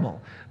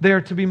animal. They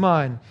are to be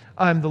mine.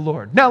 I am the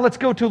Lord. Now let's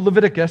go to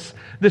Leviticus.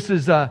 This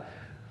is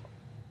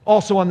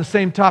also on the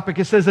same topic.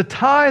 It says, a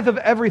tithe of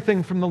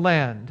everything from the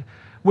land,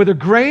 whether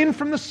grain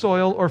from the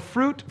soil or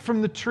fruit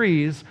from the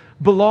trees,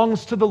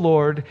 belongs to the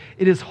Lord.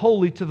 It is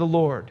holy to the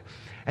Lord.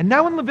 And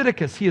now in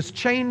Leviticus, he has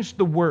changed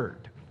the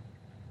word.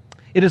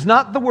 It is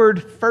not the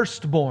word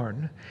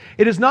firstborn.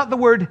 It is not the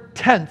word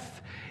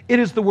tenth. It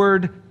is the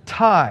word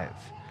tithe.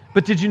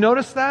 But did you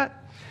notice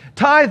that?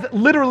 Tithe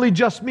literally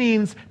just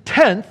means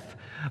tenth,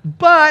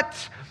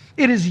 but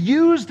It is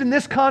used in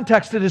this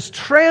context, it is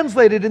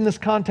translated in this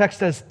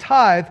context as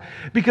tithe,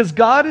 because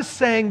God is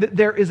saying that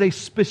there is a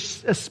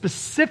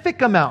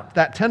specific amount,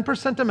 that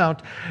 10%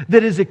 amount,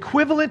 that is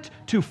equivalent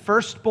to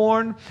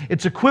firstborn,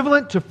 it's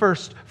equivalent to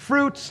first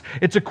fruits,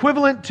 it's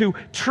equivalent to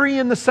tree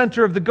in the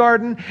center of the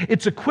garden,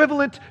 it's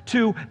equivalent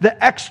to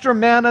the extra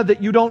manna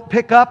that you don't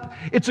pick up,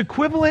 it's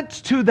equivalent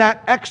to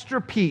that extra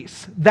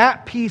piece.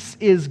 That piece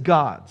is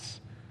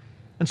God's.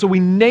 And so we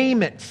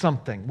name it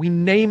something. We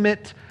name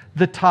it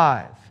the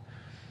tithe.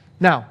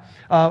 Now,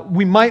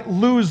 we might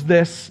lose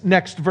this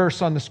next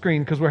verse on the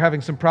screen because we're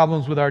having some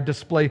problems with our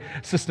display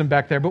system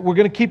back there, but we're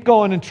going to keep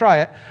going and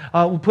try it.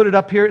 We'll put it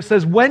up here. It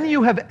says, when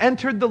you have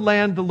entered the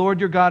land the Lord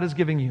your God is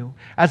giving you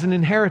as an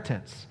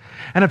inheritance,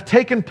 and have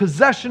taken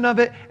possession of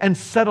it and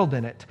settled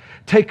in it,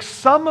 take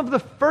some of the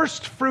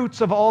first fruits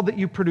of all that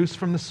you produce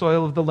from the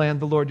soil of the land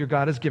the Lord your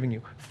God is giving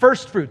you.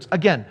 First fruits,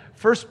 again,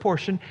 first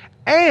portion,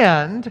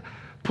 and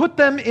put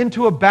them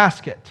into a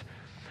basket.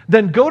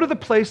 Then go to the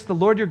place the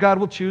Lord your God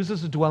will choose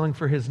as a dwelling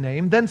for His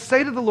name. Then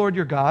say to the Lord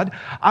your God,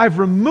 I've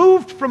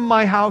removed from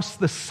my house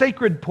the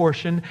sacred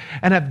portion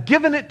and have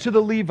given it to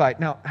the Levite.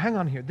 Now, hang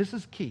on here. This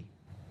is key.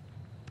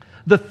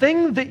 The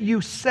thing that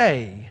you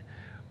say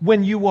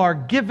when you are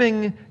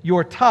giving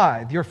your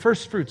tithe, your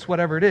first fruits,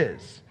 whatever it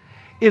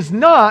is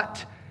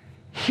not,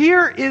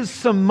 here is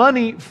some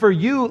money for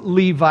you,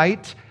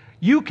 Levite.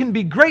 You can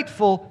be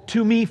grateful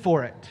to me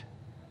for it.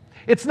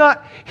 It's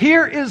not,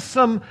 here is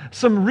some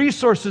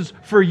resources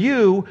for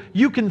you.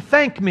 You can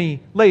thank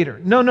me later.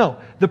 No.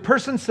 The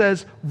person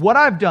says, what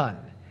I've done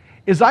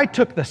is I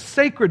took the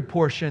sacred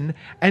portion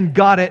and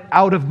got it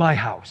out of my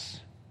house.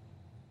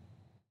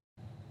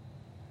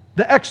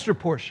 The extra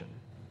portion.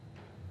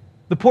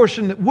 The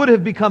portion that would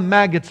have become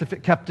maggots if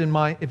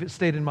it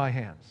stayed in my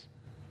hands.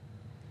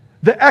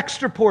 The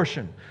extra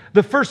portion.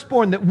 The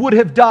firstborn that would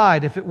have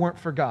died if it weren't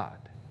for God.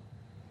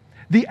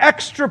 The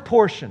extra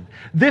portion.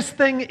 This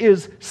thing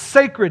is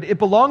sacred. It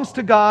belongs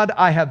to God.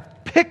 I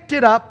have picked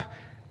it up.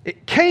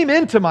 It came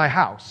into my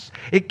house.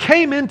 It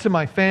came into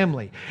my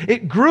family.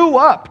 It grew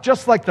up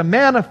just like the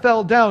manna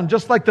fell down,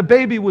 just like the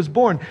baby was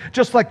born,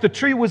 just like the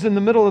tree was in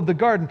the middle of the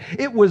garden.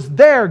 It was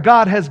there.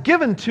 God has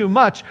given too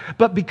much,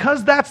 but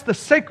because that's the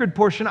sacred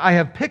portion, I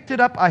have picked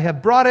it up. I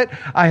have brought it.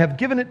 I have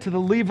given it to the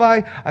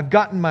Levite. I've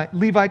gotten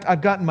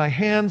my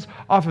hands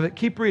off of it.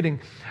 Keep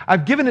reading.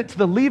 I've given it to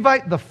the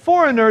Levite, the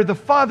foreigner, the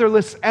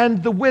fatherless,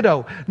 and the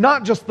widow.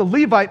 Not just the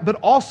Levite, but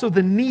also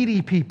the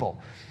needy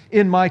people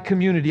in my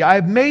community. I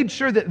have made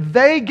sure that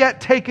they get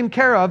taken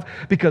care of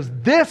because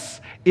this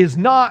is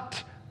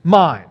not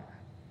mine.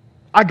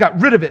 I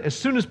got rid of it as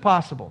soon as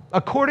possible,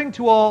 according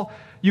to all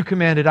you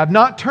commanded. I've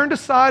not turned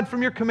aside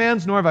from your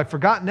commands, nor have I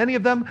forgotten any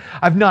of them.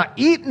 I've not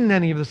eaten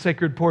any of the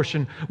sacred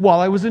portion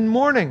while I was in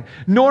mourning,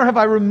 nor have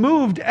I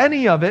removed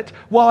any of it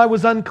while I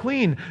was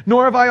unclean,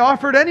 nor have I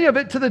offered any of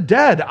it to the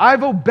dead.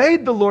 I've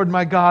obeyed the Lord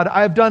my God.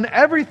 I have done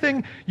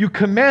everything you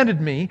commanded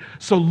me.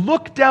 So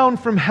look down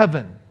from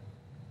heaven,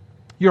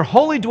 your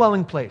holy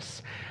dwelling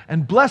place,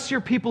 and bless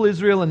your people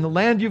Israel and the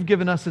land you've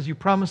given us as you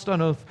promised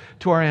on oath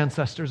to our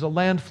ancestors, a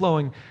land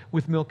flowing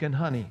with milk and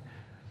honey.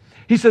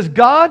 He says,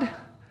 God,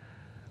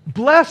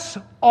 bless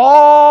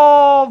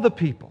all the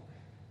people.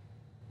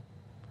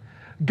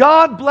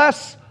 God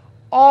bless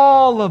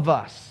all of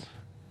us.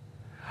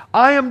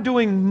 I am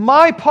doing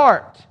my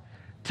part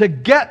to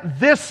get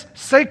this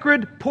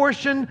sacred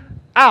portion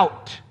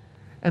out.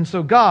 And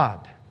so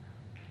God,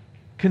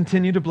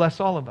 continue to bless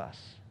all of us.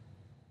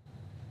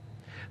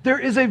 There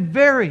is a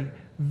very,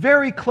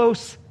 very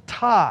close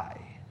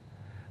tie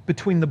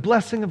between the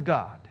blessing of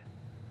God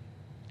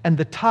and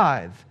the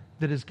tithe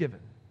that is given.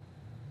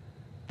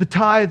 The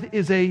tithe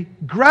is a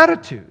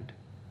gratitude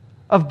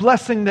of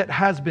blessing that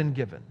has been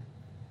given.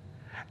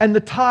 And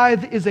the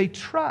tithe is a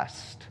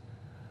trust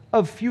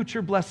of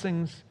future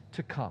blessings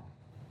to come.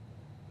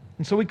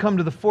 And so we come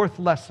to the fourth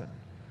lesson.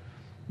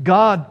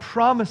 God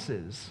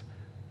promises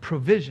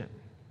provision.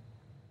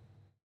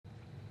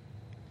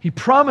 He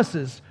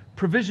promises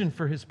provision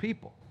for His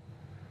people.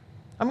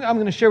 I'm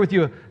going to share with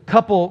you a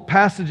couple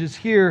passages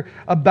here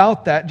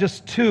about that,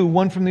 just two,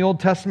 one from the Old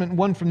Testament and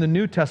one from the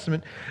New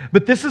Testament.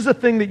 But this is a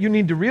thing that you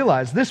need to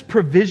realize. This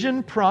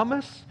provision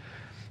promise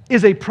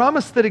is a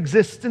promise that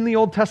exists in the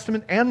Old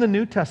Testament and the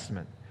New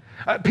Testament.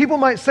 People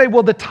might say,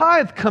 well, the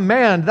tithe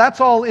command, that's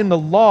all in the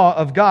law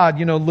of God,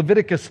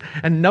 Leviticus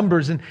and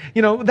Numbers. And,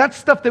 that's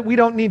stuff that we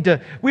don't need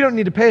to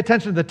pay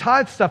attention to the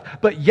tithe stuff.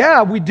 But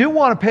yeah, we do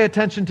want to pay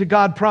attention to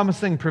God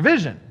promising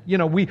provision.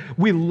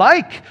 We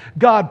like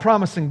God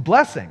promising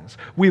blessings.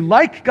 We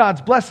like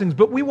God's blessings,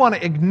 but we want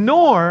to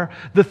ignore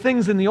the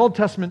things in the Old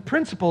Testament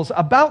principles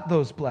about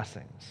those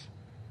blessings.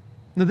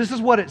 Now, this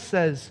is what it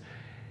says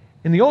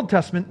in the Old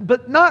Testament,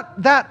 but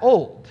not that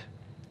old.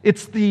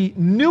 It's the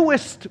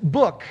newest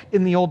book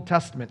in the Old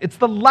Testament. It's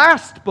the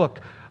last book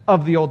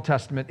of the Old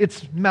Testament.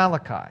 It's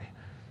Malachi.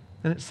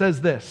 And it says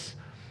this,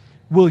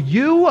 will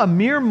you, a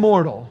mere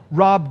mortal,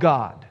 rob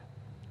God?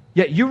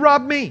 Yet you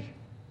rob me.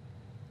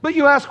 But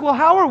you ask, well,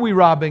 how are we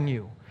robbing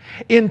you?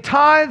 In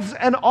tithes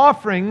and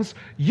offerings,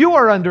 you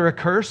are under a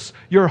curse,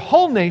 your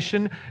whole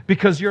nation,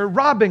 because you're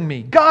robbing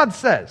me. God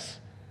says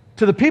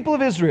to the people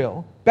of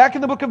Israel, back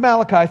in the book of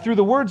Malachi, through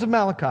the words of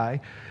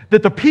Malachi,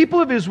 that the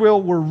people of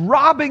Israel were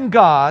robbing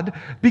God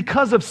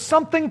because of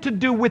something to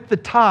do with the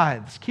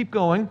tithes. Keep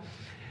going.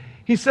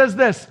 He says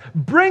this,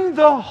 bring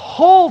the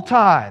whole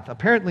tithe.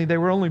 Apparently they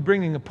were only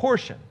bringing a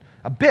portion,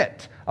 a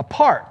bit, a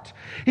part.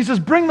 He says,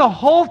 bring the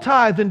whole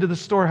tithe into the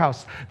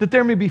storehouse, that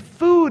there may be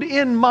food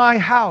in my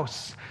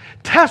house.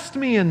 Test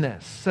me in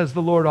this, says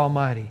the Lord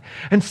Almighty,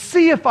 and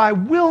see if I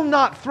will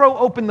not throw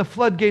open the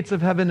floodgates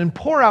of heaven and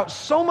pour out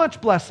so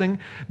much blessing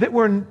that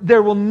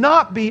there will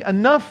not be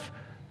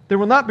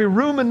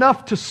room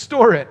enough to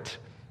store it.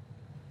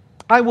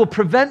 I will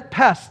prevent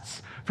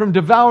pests from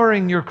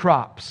devouring your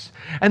crops,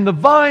 and the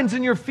vines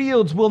in your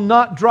fields will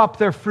not drop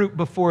their fruit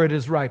before it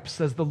is ripe,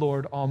 says the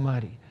Lord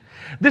Almighty.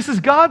 This is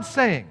God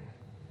saying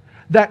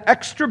that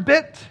extra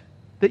bit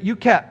that you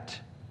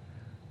kept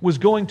was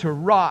going to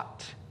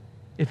rot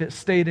if it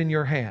stayed in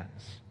your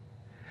hands.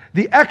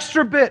 The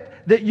extra bit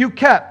that you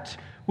kept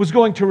was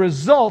going to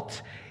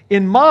result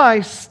in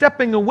my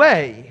stepping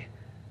away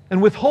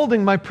and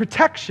withholding my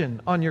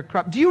protection on your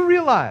crop. Do you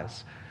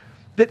realize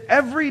that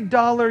every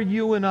dollar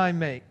you and I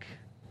make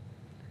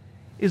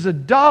is a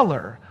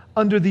dollar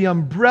under the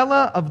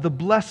umbrella of the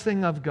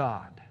blessing of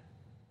God?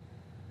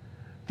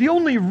 The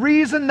only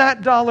reason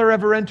that dollar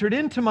ever entered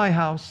into my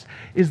house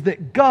is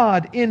that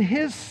God, in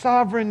His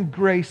sovereign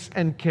grace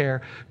and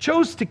care,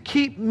 chose to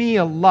keep me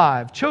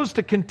alive, chose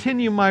to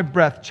continue my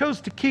breath,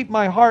 chose to keep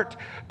my heart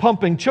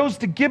pumping, chose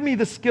to give me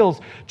the skills,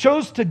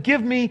 chose to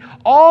give me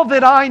all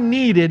that I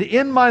needed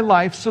in my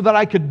life so that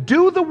I could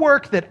do the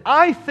work that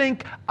I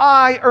think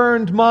I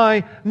earned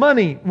my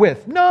money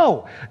with.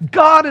 No,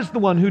 God is the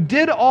one who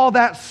did all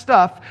that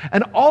stuff,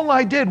 and all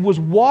I did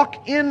was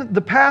walk in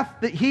the path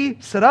that He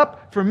set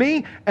up for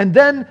me, and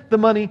then the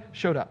money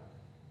showed up.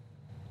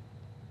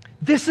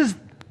 This is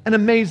an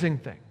amazing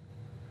thing.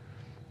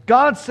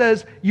 God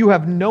says, you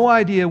have no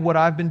idea what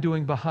I've been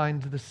doing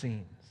behind the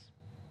scenes.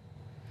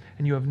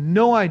 And you have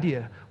no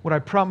idea what I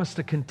promise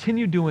to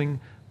continue doing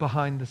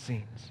behind the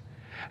scenes.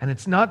 And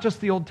it's not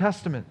just the Old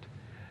Testament.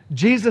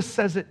 Jesus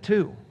says it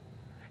too.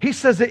 He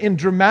says it in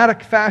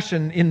dramatic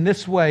fashion in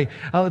this way.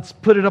 Let's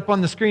put it up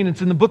on the screen.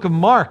 It's in the book of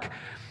Mark.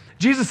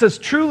 Jesus says,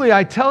 truly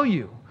I tell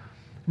you,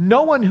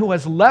 no one who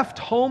has left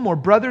home or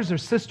brothers or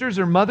sisters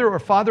or mother or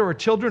father or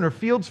children or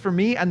fields for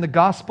me and the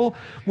gospel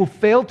will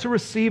fail to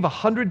receive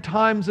 100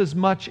 times as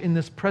much in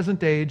this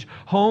present age,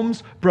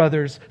 homes,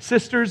 brothers,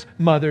 sisters,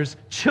 mothers,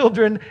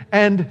 children,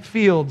 and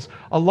fields,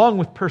 along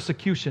with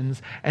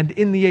persecutions, and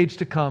in the age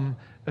to come,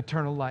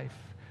 eternal life.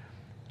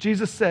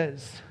 Jesus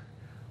says,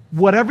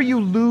 whatever you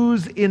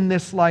lose in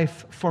this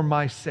life for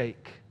my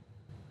sake,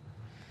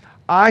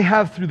 I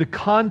have, through the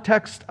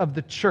context of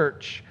the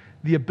church,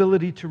 the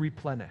ability to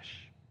replenish.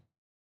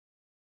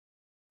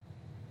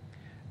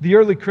 The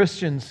early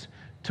Christians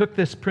took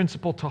this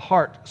principle to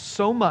heart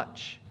so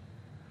much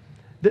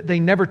that they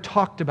never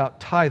talked about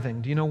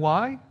tithing. Do you know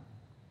why?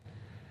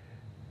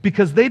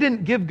 Because they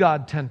didn't give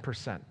God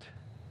 10%.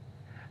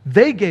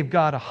 They gave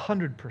God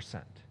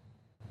 100%.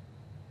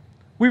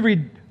 We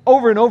read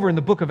over and over in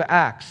the book of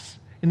Acts,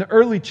 in the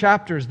early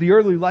chapters, the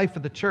early life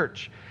of the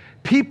church,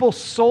 people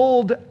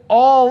sold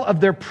all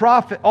of their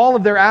profit, all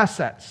of their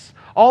assets,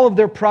 all of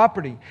their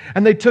property.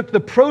 And they took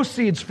the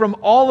proceeds from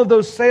all of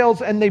those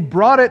sales and they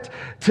brought it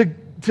to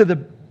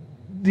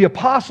the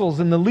apostles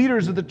and the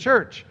leaders of the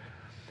church.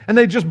 And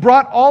they just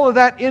brought all of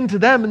that into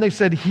them and they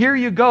said, here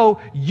you go,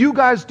 you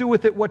guys do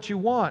with it what you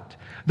want.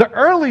 The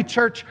early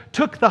church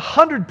took the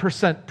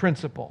 100%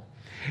 principle.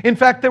 In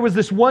fact, there was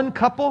this one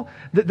couple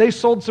that they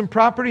sold some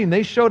property and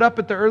they showed up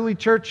at the early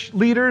church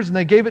leaders and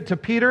they gave it to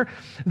Peter.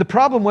 The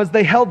problem was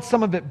they held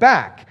some of it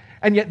back.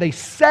 And yet they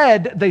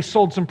said they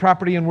sold some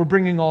property and were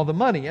bringing all the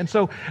money. And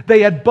so they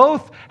had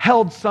both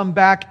held some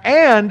back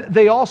and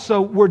they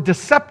also were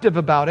deceptive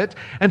about it.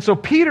 And so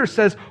Peter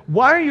says,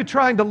 why are you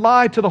trying to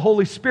lie to the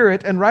Holy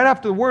Spirit? And right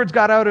after the words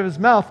got out of his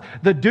mouth,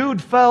 the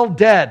dude fell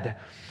dead.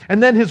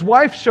 And then his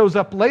wife shows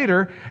up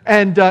later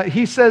and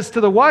he says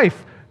to the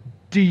wife,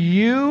 do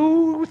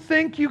you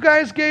think you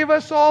guys gave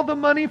us all the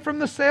money from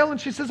the sale?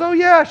 And she says, oh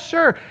yeah,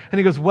 sure. And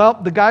he goes, well,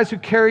 the guys who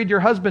carried your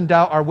husband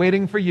out are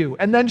waiting for you.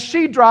 And then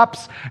she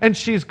drops and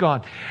she's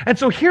gone. And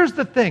so here's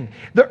the thing.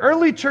 The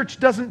early church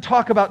doesn't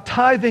talk about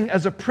tithing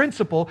as a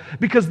principle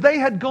because they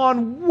had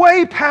gone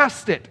way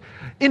past it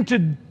into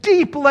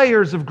deep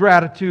layers of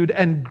gratitude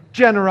and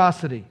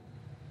generosity.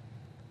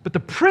 But the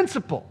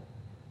principle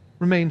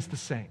remains the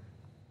same.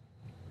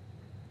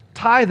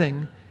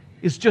 Tithing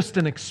is just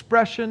an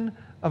expression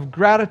of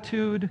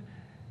gratitude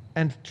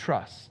and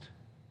trust.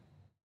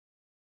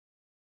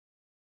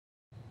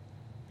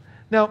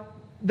 Now,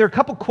 there are a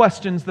couple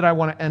questions that I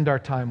want to end our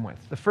time with.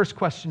 The first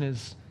question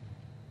is,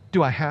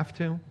 do I have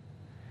to?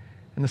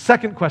 And the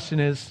second question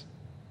is,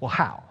 well,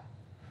 how?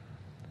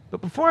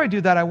 But before I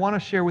do that, I want to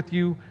share with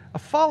you a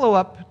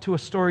follow-up to a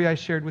story I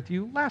shared with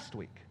you last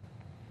week.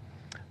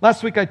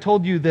 Last week I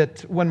told you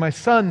that when my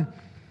son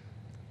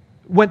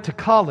went to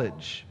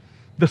college,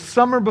 The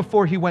summer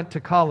before he went to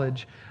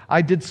college,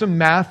 I did some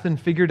math and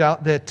figured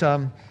out that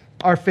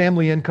our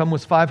family income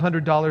was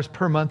 $500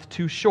 per month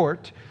too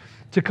short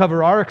to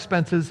cover our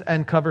expenses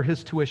and cover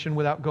his tuition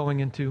without going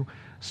into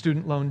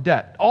student loan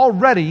debt.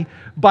 Already,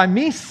 by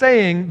me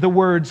saying the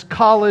words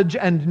college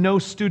and no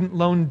student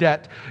loan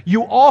debt,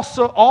 you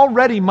also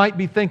already might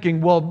be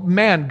thinking, well,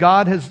 man,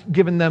 God has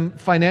given them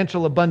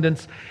financial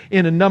abundance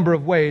in a number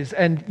of ways.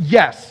 And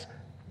yes,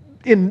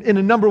 in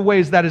a number of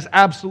ways, that is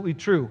absolutely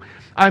true.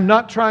 I'm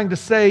not trying to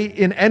say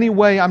in any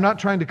way, I'm not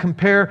trying to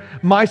compare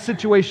my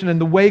situation and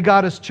the way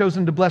God has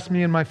chosen to bless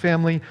me and my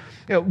family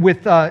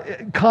with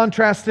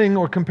contrasting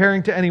or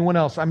comparing to anyone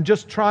else. I'm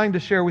just trying to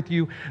share with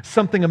you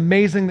something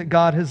amazing that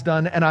God has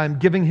done, and I'm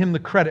giving Him the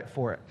credit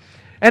for it.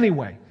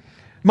 Anyway,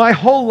 my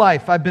whole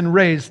life I've been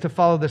raised to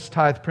follow this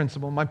tithe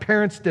principle. My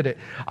parents did it.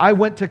 I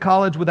went to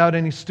college without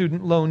any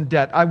student loan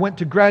debt. I went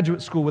to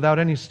graduate school without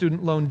any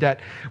student loan debt.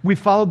 We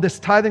followed this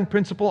tithing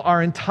principle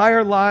our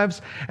entire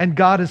lives, and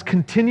God has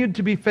continued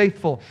to be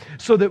faithful.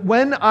 So that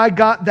when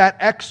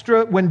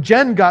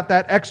Jen got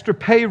that extra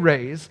pay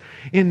raise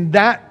in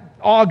that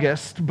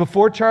August,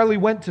 before Charlie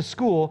went to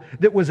school,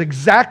 that was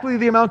exactly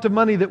the amount of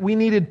money that we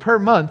needed per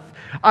month,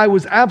 I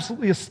was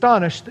absolutely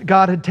astonished that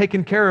God had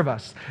taken care of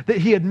us, that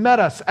He had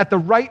met us at the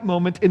right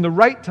moment, in the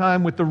right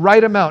time, with the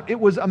right amount. It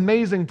was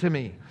amazing to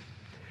me.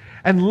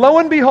 And lo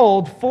and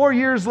behold, 3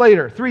 years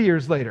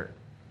later,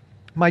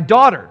 my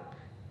daughter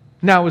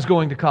now is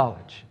going to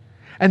college.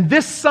 And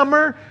this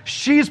summer,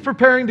 she's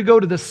preparing to go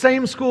to the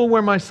same school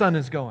where my son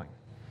is going.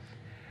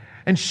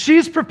 And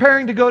she's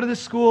preparing to go to this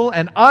school,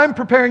 and I'm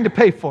preparing to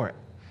pay for it.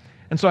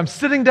 And so I'm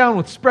sitting down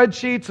with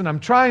spreadsheets, and I'm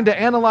trying to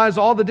analyze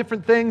all the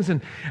different things,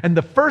 and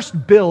the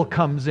first bill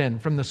comes in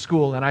from the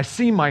school, and I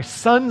see my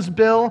son's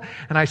bill,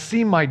 and I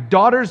see my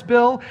daughter's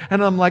bill,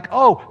 and I'm like,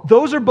 oh,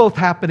 those are both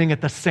happening at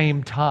the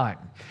same time.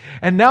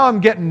 And now I'm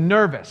getting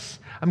nervous.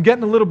 I'm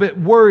getting a little bit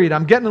worried.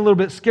 I'm getting a little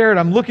bit scared.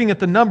 I'm looking at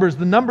the numbers.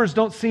 The numbers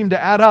don't seem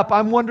to add up.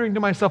 I'm wondering to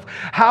myself,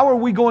 how are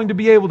we going to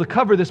be able to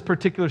cover this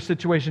particular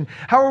situation?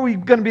 How are we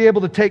going to be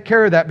able to take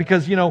care of that?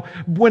 Because,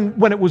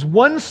 when it was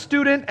one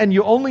student and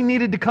you only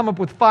needed to come up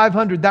with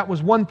 500, that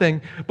was one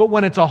thing. But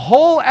when it's a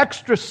whole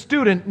extra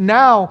student,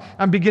 now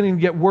I'm beginning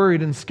to get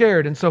worried and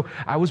scared. And so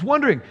I was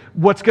wondering,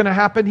 what's going to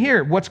happen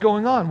here? What's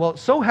going on? Well, it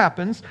so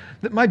happens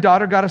that my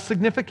daughter got a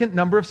significant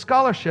number of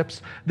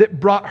scholarships that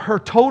brought her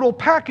total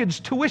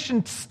package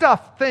tuition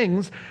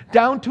things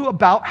down to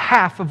about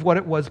half of what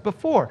it was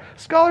before.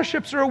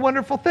 Scholarships are a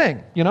wonderful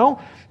thing,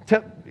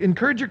 to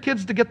encourage your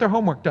kids to get their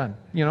homework done.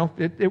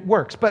 It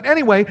works. But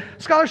anyway,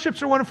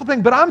 scholarships are a wonderful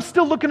thing, but I'm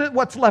still looking at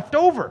what's left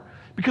over,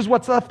 because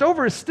what's left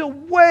over is still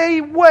way,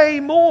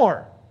 way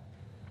more.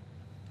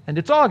 And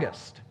it's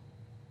August.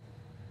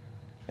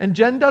 And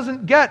Jen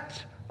doesn't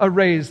get a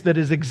raise that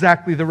is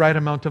exactly the right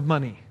amount of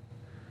money.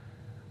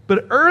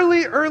 But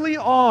early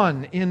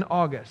on in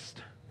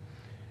August,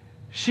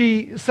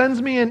 she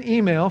sends me an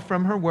email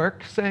from her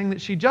work saying that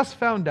she just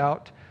found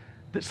out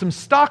that some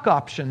stock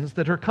options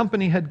that her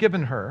company had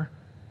given her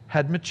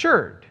had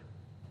matured.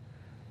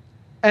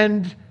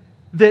 And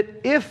that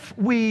if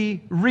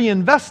we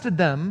reinvested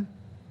them,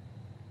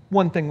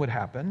 one thing would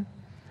happen.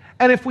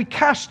 And if we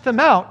cashed them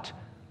out,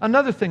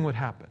 another thing would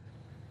happen.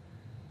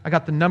 I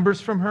got the numbers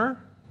from her,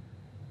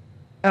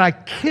 and I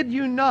kid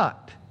you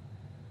not,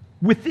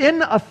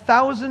 within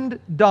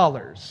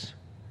 $1,000,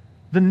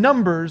 the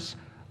numbers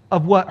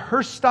of what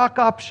her stock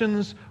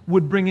options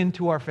would bring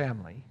into our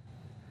family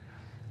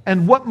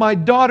and what my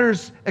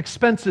daughter's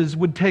expenses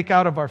would take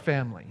out of our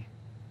family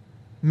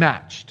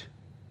matched.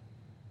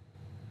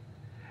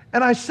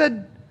 And I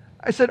said,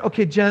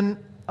 okay,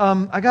 Jen,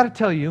 I got to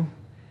tell you,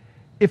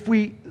 if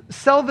we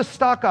sell the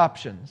stock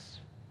options,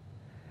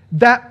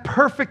 that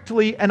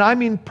perfectly, and I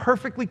mean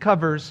perfectly,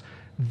 covers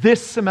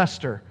this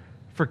semester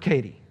for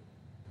Katie.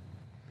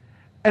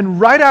 And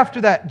right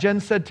after that,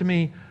 Jen said to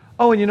me,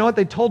 oh, and you know what?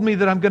 They told me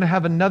that I'm going to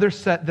have another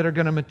set that are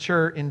going to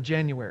mature in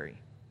January.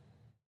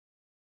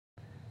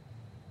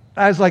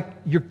 I was like,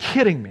 you're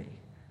kidding me.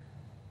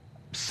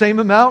 Same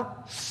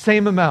amount,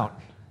 same amount.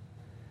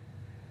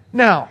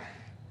 Now,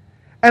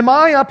 am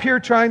I up here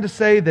trying to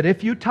say that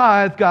if you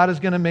tithe, God is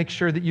going to make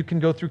sure that you can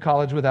go through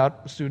college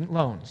without student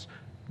loans?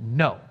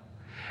 No.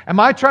 Am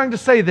I trying to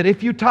say that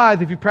if you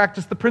tithe, if you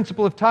practice the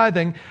principle of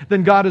tithing,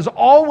 then God is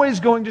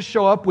always going to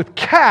show up with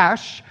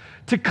cash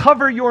to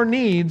cover your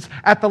needs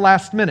at the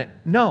last minute?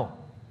 No,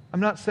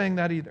 I'm not saying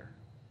that either.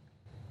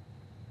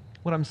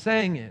 What I'm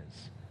saying is,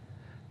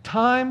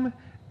 time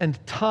and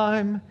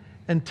time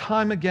and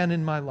time again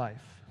in my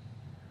life,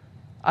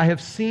 I have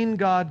seen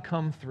God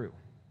come through.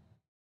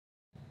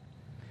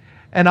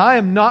 And I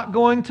am not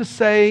going to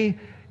say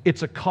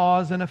it's a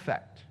cause and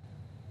effect.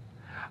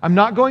 I'm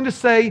not going to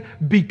say,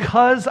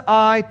 because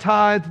I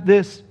tithed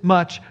this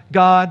much,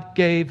 God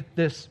gave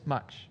this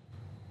much.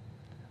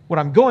 What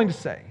I'm going to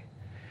say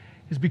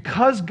is,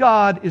 because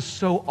God is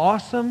so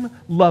awesome,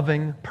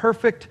 loving,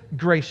 perfect,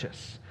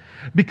 gracious,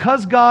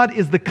 because God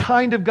is the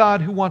kind of God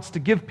who wants to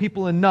give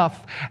people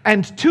enough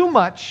and too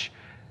much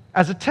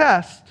as a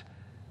test,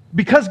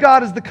 Because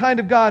God is the kind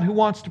of God who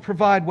wants to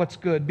provide what's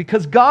good,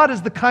 because God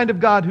is the kind of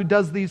God who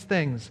does these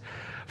things,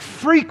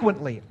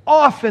 frequently,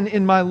 often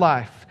in my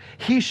life,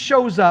 He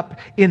shows up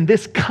in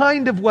this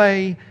kind of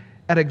way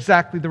at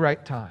exactly the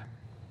right time.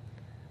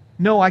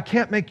 No, I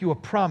can't make you a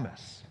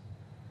promise.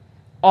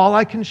 All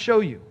I can show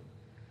you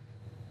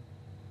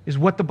is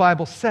what the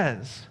Bible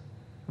says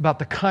about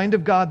the kind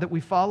of God that we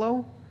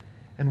follow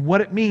and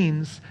what it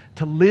means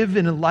to live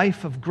in a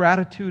life of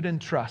gratitude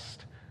and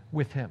trust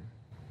with Him.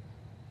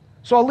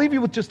 So I'll leave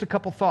you with just a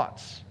couple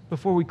thoughts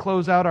before we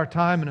close out our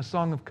time in a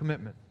song of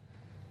commitment.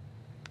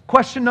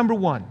 Question number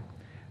 1,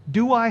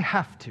 do I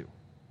have to?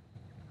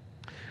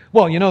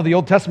 Well, you know, the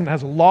Old Testament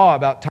has a law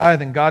about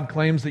tithing. God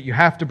claims that you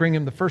have to bring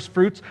Him the first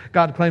fruits.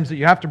 God claims that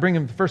you have to bring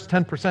Him the first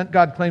 10%.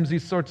 God claims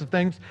these sorts of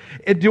things.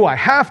 Do I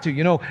have to?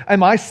 You know,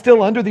 am I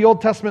still under the Old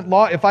Testament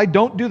law? If I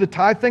don't do the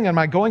tithe thing, am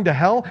I going to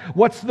hell?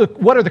 What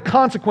are the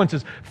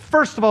consequences?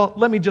 First of all,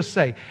 let me just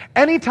say,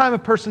 anytime a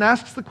person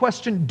asks the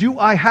question, do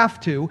I have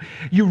to,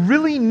 you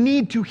really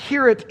need to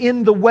hear it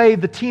in the way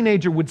the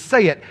teenager would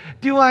say it.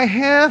 Do I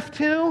have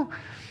to?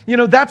 You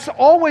know, that's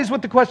always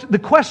what the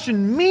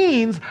question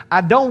means,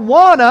 I don't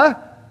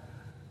wanna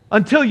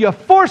until you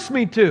force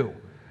me to.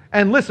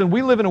 And listen,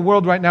 we live in a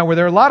world right now where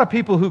there are a lot of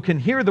people who can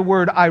hear the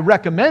word, I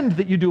recommend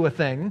that you do a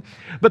thing,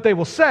 but they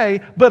will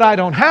say, but I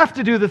don't have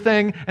to do the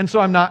thing, and so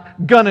I'm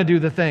not gonna do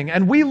the thing.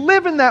 And we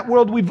live in that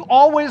world. We've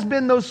always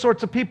been those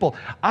sorts of people.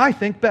 I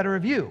think better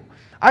of you.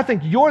 I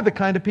think you're the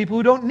kind of people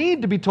who don't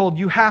need to be told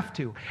you have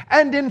to.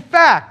 And in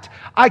fact,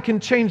 I can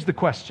change the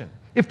question.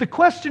 If the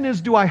question is,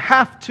 do I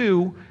have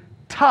to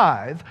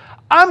tithe,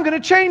 I'm going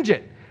to change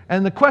it.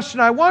 And the question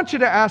I want you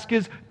to ask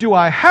is, do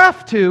I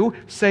have to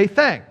say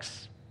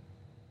thanks?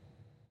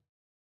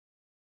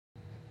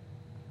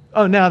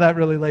 Oh, now that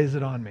really lays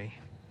it on me.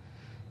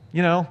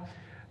 You know,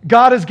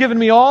 God has given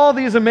me all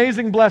these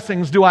amazing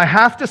blessings. Do I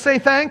have to say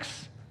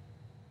thanks?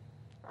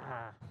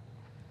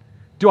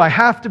 Do I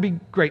have to be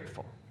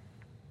grateful?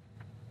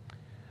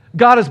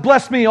 God has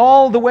blessed me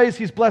all the ways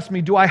He's blessed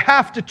me. Do I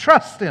have to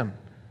trust Him?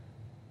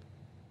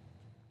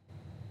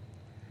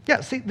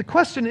 Yeah, see, the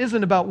question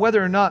isn't about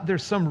whether or not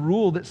there's some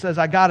rule that says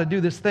I got to do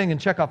this thing and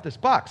check off this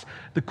box.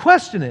 The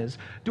question is,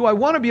 do I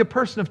want to be a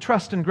person of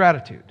trust and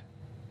gratitude?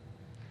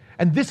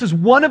 And this is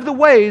one of the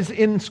ways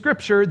in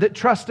Scripture that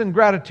trust and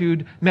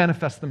gratitude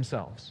manifest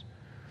themselves.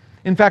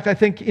 In fact, I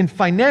think in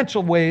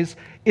financial ways,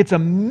 it's a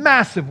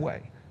massive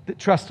way that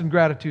trust and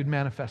gratitude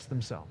manifest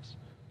themselves.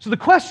 So the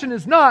question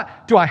is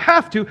not, do I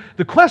have to?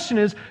 The question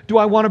is, do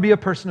I want to be a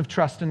person of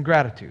trust and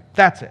gratitude?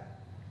 That's it.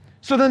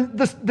 So then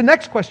the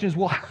next question is,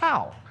 well,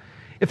 how?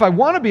 If I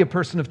want to be a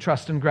person of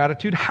trust and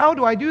gratitude, how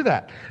do I do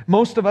that?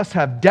 Most of us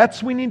have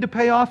debts we need to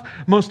pay off.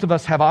 Most of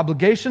us have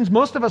obligations.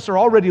 Most of us are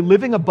already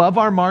living above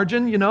our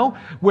margin, you know,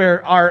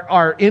 where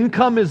our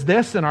income is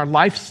this and our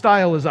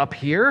lifestyle is up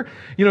here.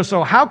 You know,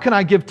 so how can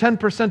I give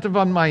 10%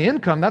 of my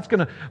income? That's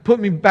going to put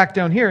me back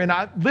down here. And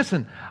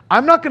listen,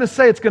 I'm not going to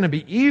say it's going to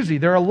be easy.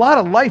 There are a lot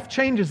of life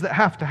changes that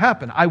have to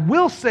happen. I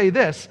will say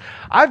this.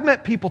 I've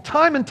met people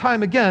time and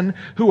time again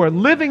who are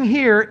living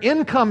here,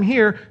 income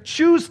here,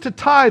 choose to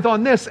tithe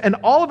on this, and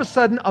all of a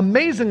sudden,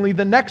 amazingly,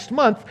 the next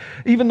month,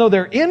 even though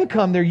their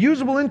income, their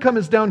usable income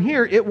is down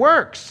here, it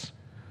works.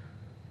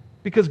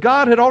 Because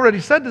God had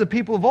already said to the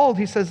people of old,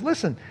 He says,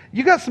 listen,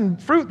 you got some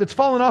fruit that's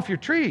fallen off your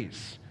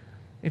trees.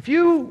 If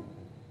you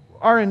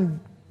are in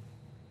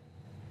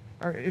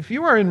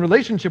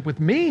relationship with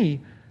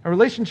me, a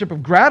relationship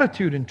of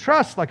gratitude and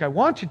trust like I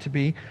want you to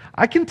be,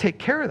 I can take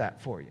care of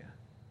that for you.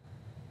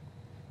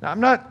 Now,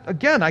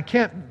 I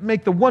can't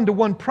make the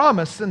one-to-one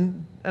promise,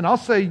 and I'll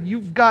say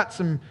you've got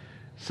some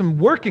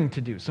working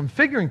to do, some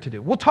figuring to do.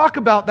 We'll talk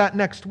about that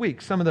next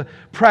week, some of the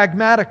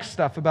pragmatic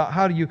stuff about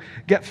how do you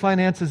get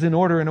finances in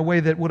order in a way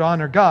that would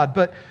honor God.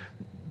 But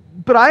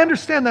I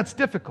understand that's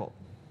difficult.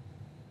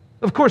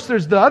 Of course,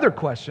 there's the other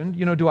question,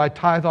 you know, do I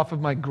tithe off of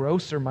my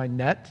gross or my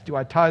net? Do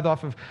I tithe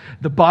off of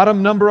the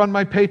bottom number on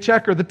my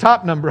paycheck or the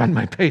top number on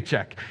my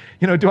paycheck?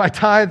 You know, do I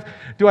tithe?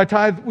 What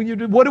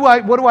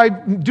do I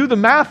do the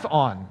math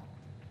on?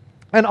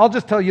 And I'll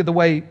just tell you the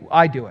way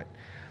I do it.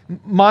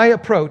 My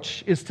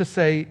approach is to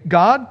say,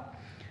 God,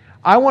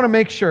 I want to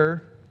make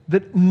sure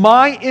that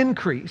my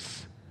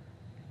increase,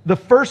 the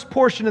first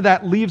portion of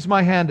that leaves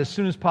my hand as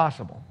soon as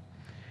possible.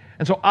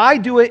 And so I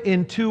do it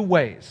in two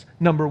ways.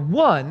 Number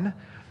one,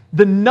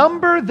 the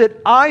number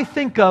that I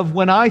think of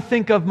when I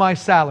think of my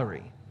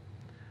salary,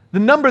 the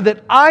number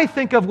that I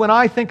think of when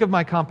I think of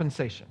my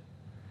compensation,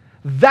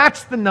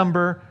 that's the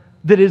number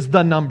that is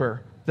the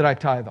number that I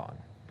tithe on.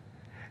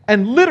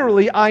 And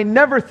literally, I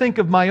never think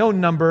of my own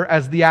number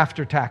as the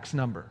after-tax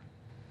number.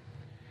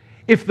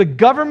 If the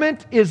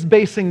government is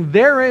basing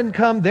their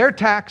income, their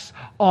tax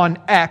on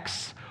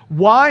X,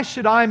 why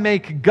should I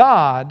make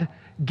God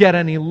get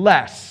any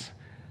less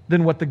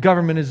than what the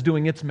government is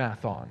doing its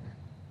math on?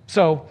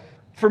 So,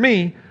 for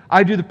me,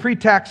 I do the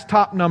pre-tax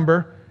top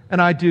number,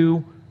 and I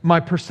do my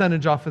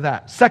percentage off of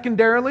that.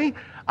 Secondarily,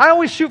 I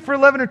always shoot for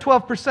 11 or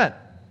 12%.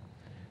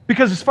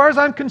 Because as far as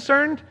I'm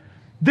concerned,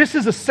 this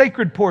is a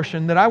sacred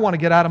portion that I want to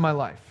get out of my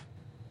life.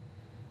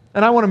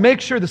 And I want to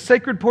make sure the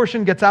sacred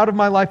portion gets out of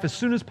my life as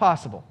soon as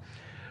possible.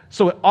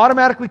 So it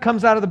automatically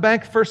comes out of the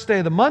bank first day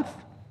of the month.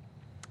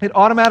 It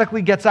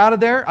automatically gets out of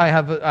there. I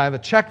have a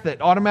check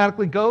that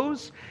automatically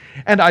goes.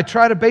 And I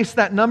try to base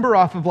that number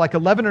off of like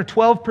 11 or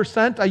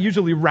 12%. I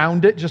usually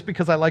round it just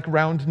because I like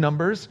round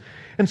numbers.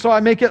 And so I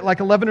make it like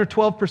 11 or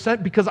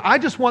 12% because I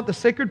just want the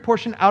sacred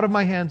portion out of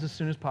my hands as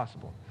soon as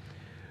possible.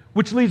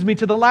 Which leads me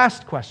to the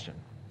last question.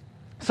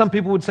 Some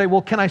people would say,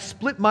 well, can I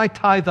split my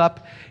tithe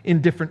up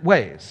in different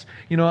ways?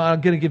 You know,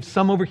 I'm going to give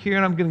some over here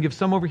and I'm going to give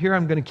some over here.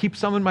 I'm going to keep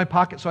some in my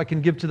pocket so I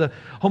can give to the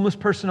homeless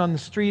person on the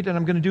street, and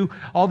I'm going to do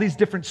all these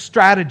different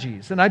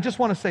strategies. And I just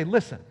want to say,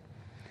 listen,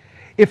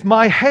 if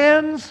my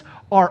hands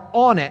are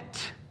on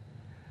it,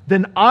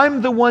 then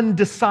I'm the one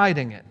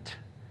deciding it.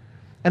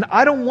 And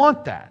I don't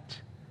want that.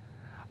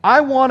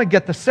 I want to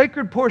get the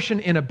sacred portion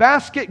in a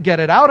basket,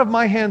 get it out of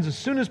my hands as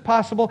soon as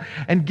possible,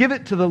 and give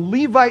it to the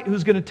Levite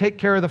who's going to take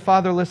care of the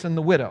fatherless and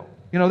the widow.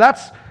 You know,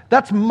 that's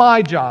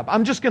my job.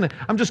 I'm just going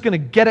to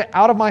get it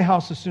out of my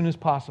house as soon as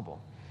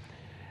possible.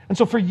 And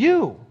so for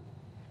you,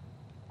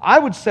 I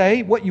would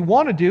say what you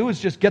want to do is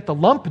just get the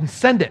lump and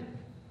send it.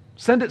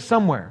 Send it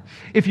somewhere.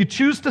 If you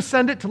choose to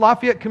send it to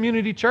Lafayette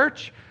Community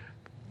Church,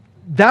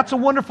 that's a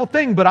wonderful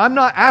thing, but I'm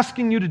not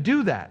asking you to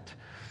do that.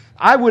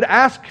 I would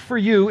ask for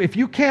you, if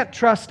you can't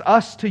trust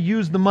us to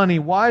use the money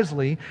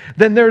wisely,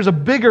 then there's a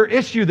bigger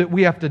issue that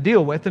we have to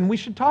deal with, and we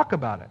should talk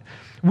about it.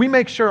 We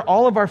make sure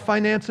all of our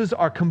finances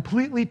are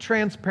completely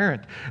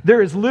transparent.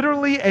 There is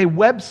literally a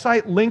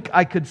website link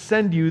I could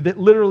send you that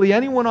literally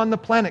anyone on the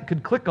planet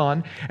could click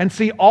on and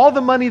see all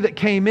the money that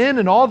came in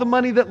and all the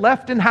money that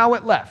left and how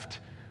it left.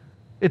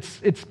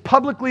 It's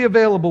publicly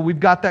available.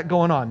 We've got that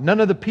going on. None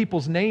of the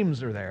people's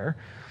names are there.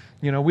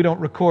 You know, we don't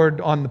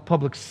record on the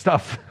public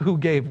stuff who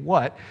gave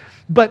what,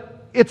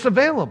 but it's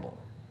available.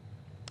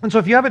 And so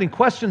if you have any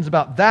questions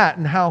about that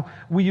and how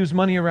we use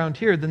money around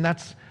here, then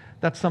that's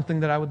something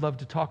that I would love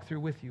to talk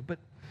through with you. But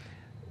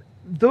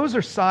those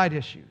are side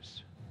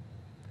issues.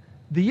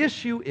 The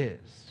issue is,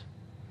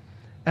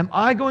 am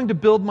I going to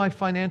build my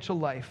financial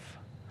life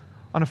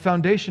on a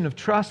foundation of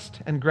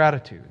trust and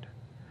gratitude?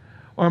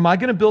 Or am I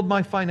going to build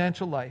my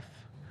financial life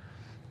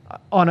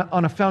on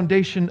a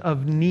foundation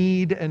of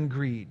need and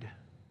greed?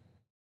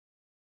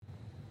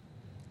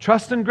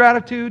 Trust and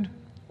gratitude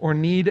or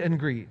need and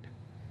greed?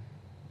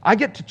 I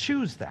get to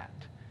choose that.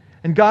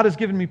 And God has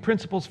given me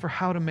principles for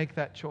how to make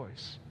that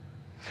choice.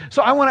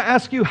 So I want to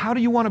ask you, how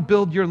do you want to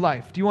build your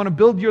life? Do you want to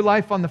build your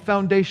life on the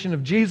foundation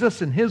of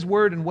Jesus and His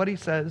Word and what He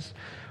says,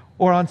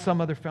 or on some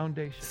other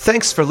foundation?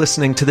 Thanks for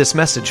listening to this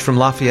message from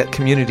Lafayette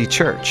Community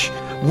Church.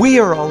 We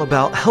are all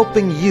about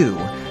helping you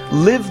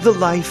live the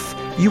life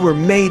you were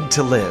made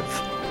to live.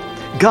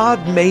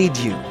 God made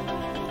you.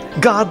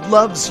 God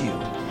loves you.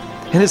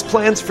 And His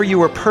plans for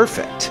you are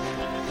perfect.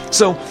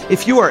 So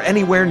if you are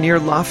anywhere near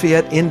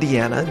Lafayette,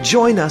 Indiana,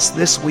 join us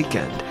this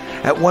weekend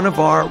at one of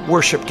our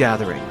worship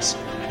gatherings.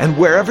 And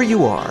wherever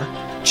you are,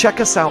 check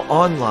us out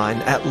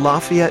online at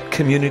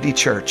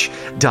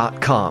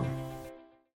LafayetteCommunityChurch.com.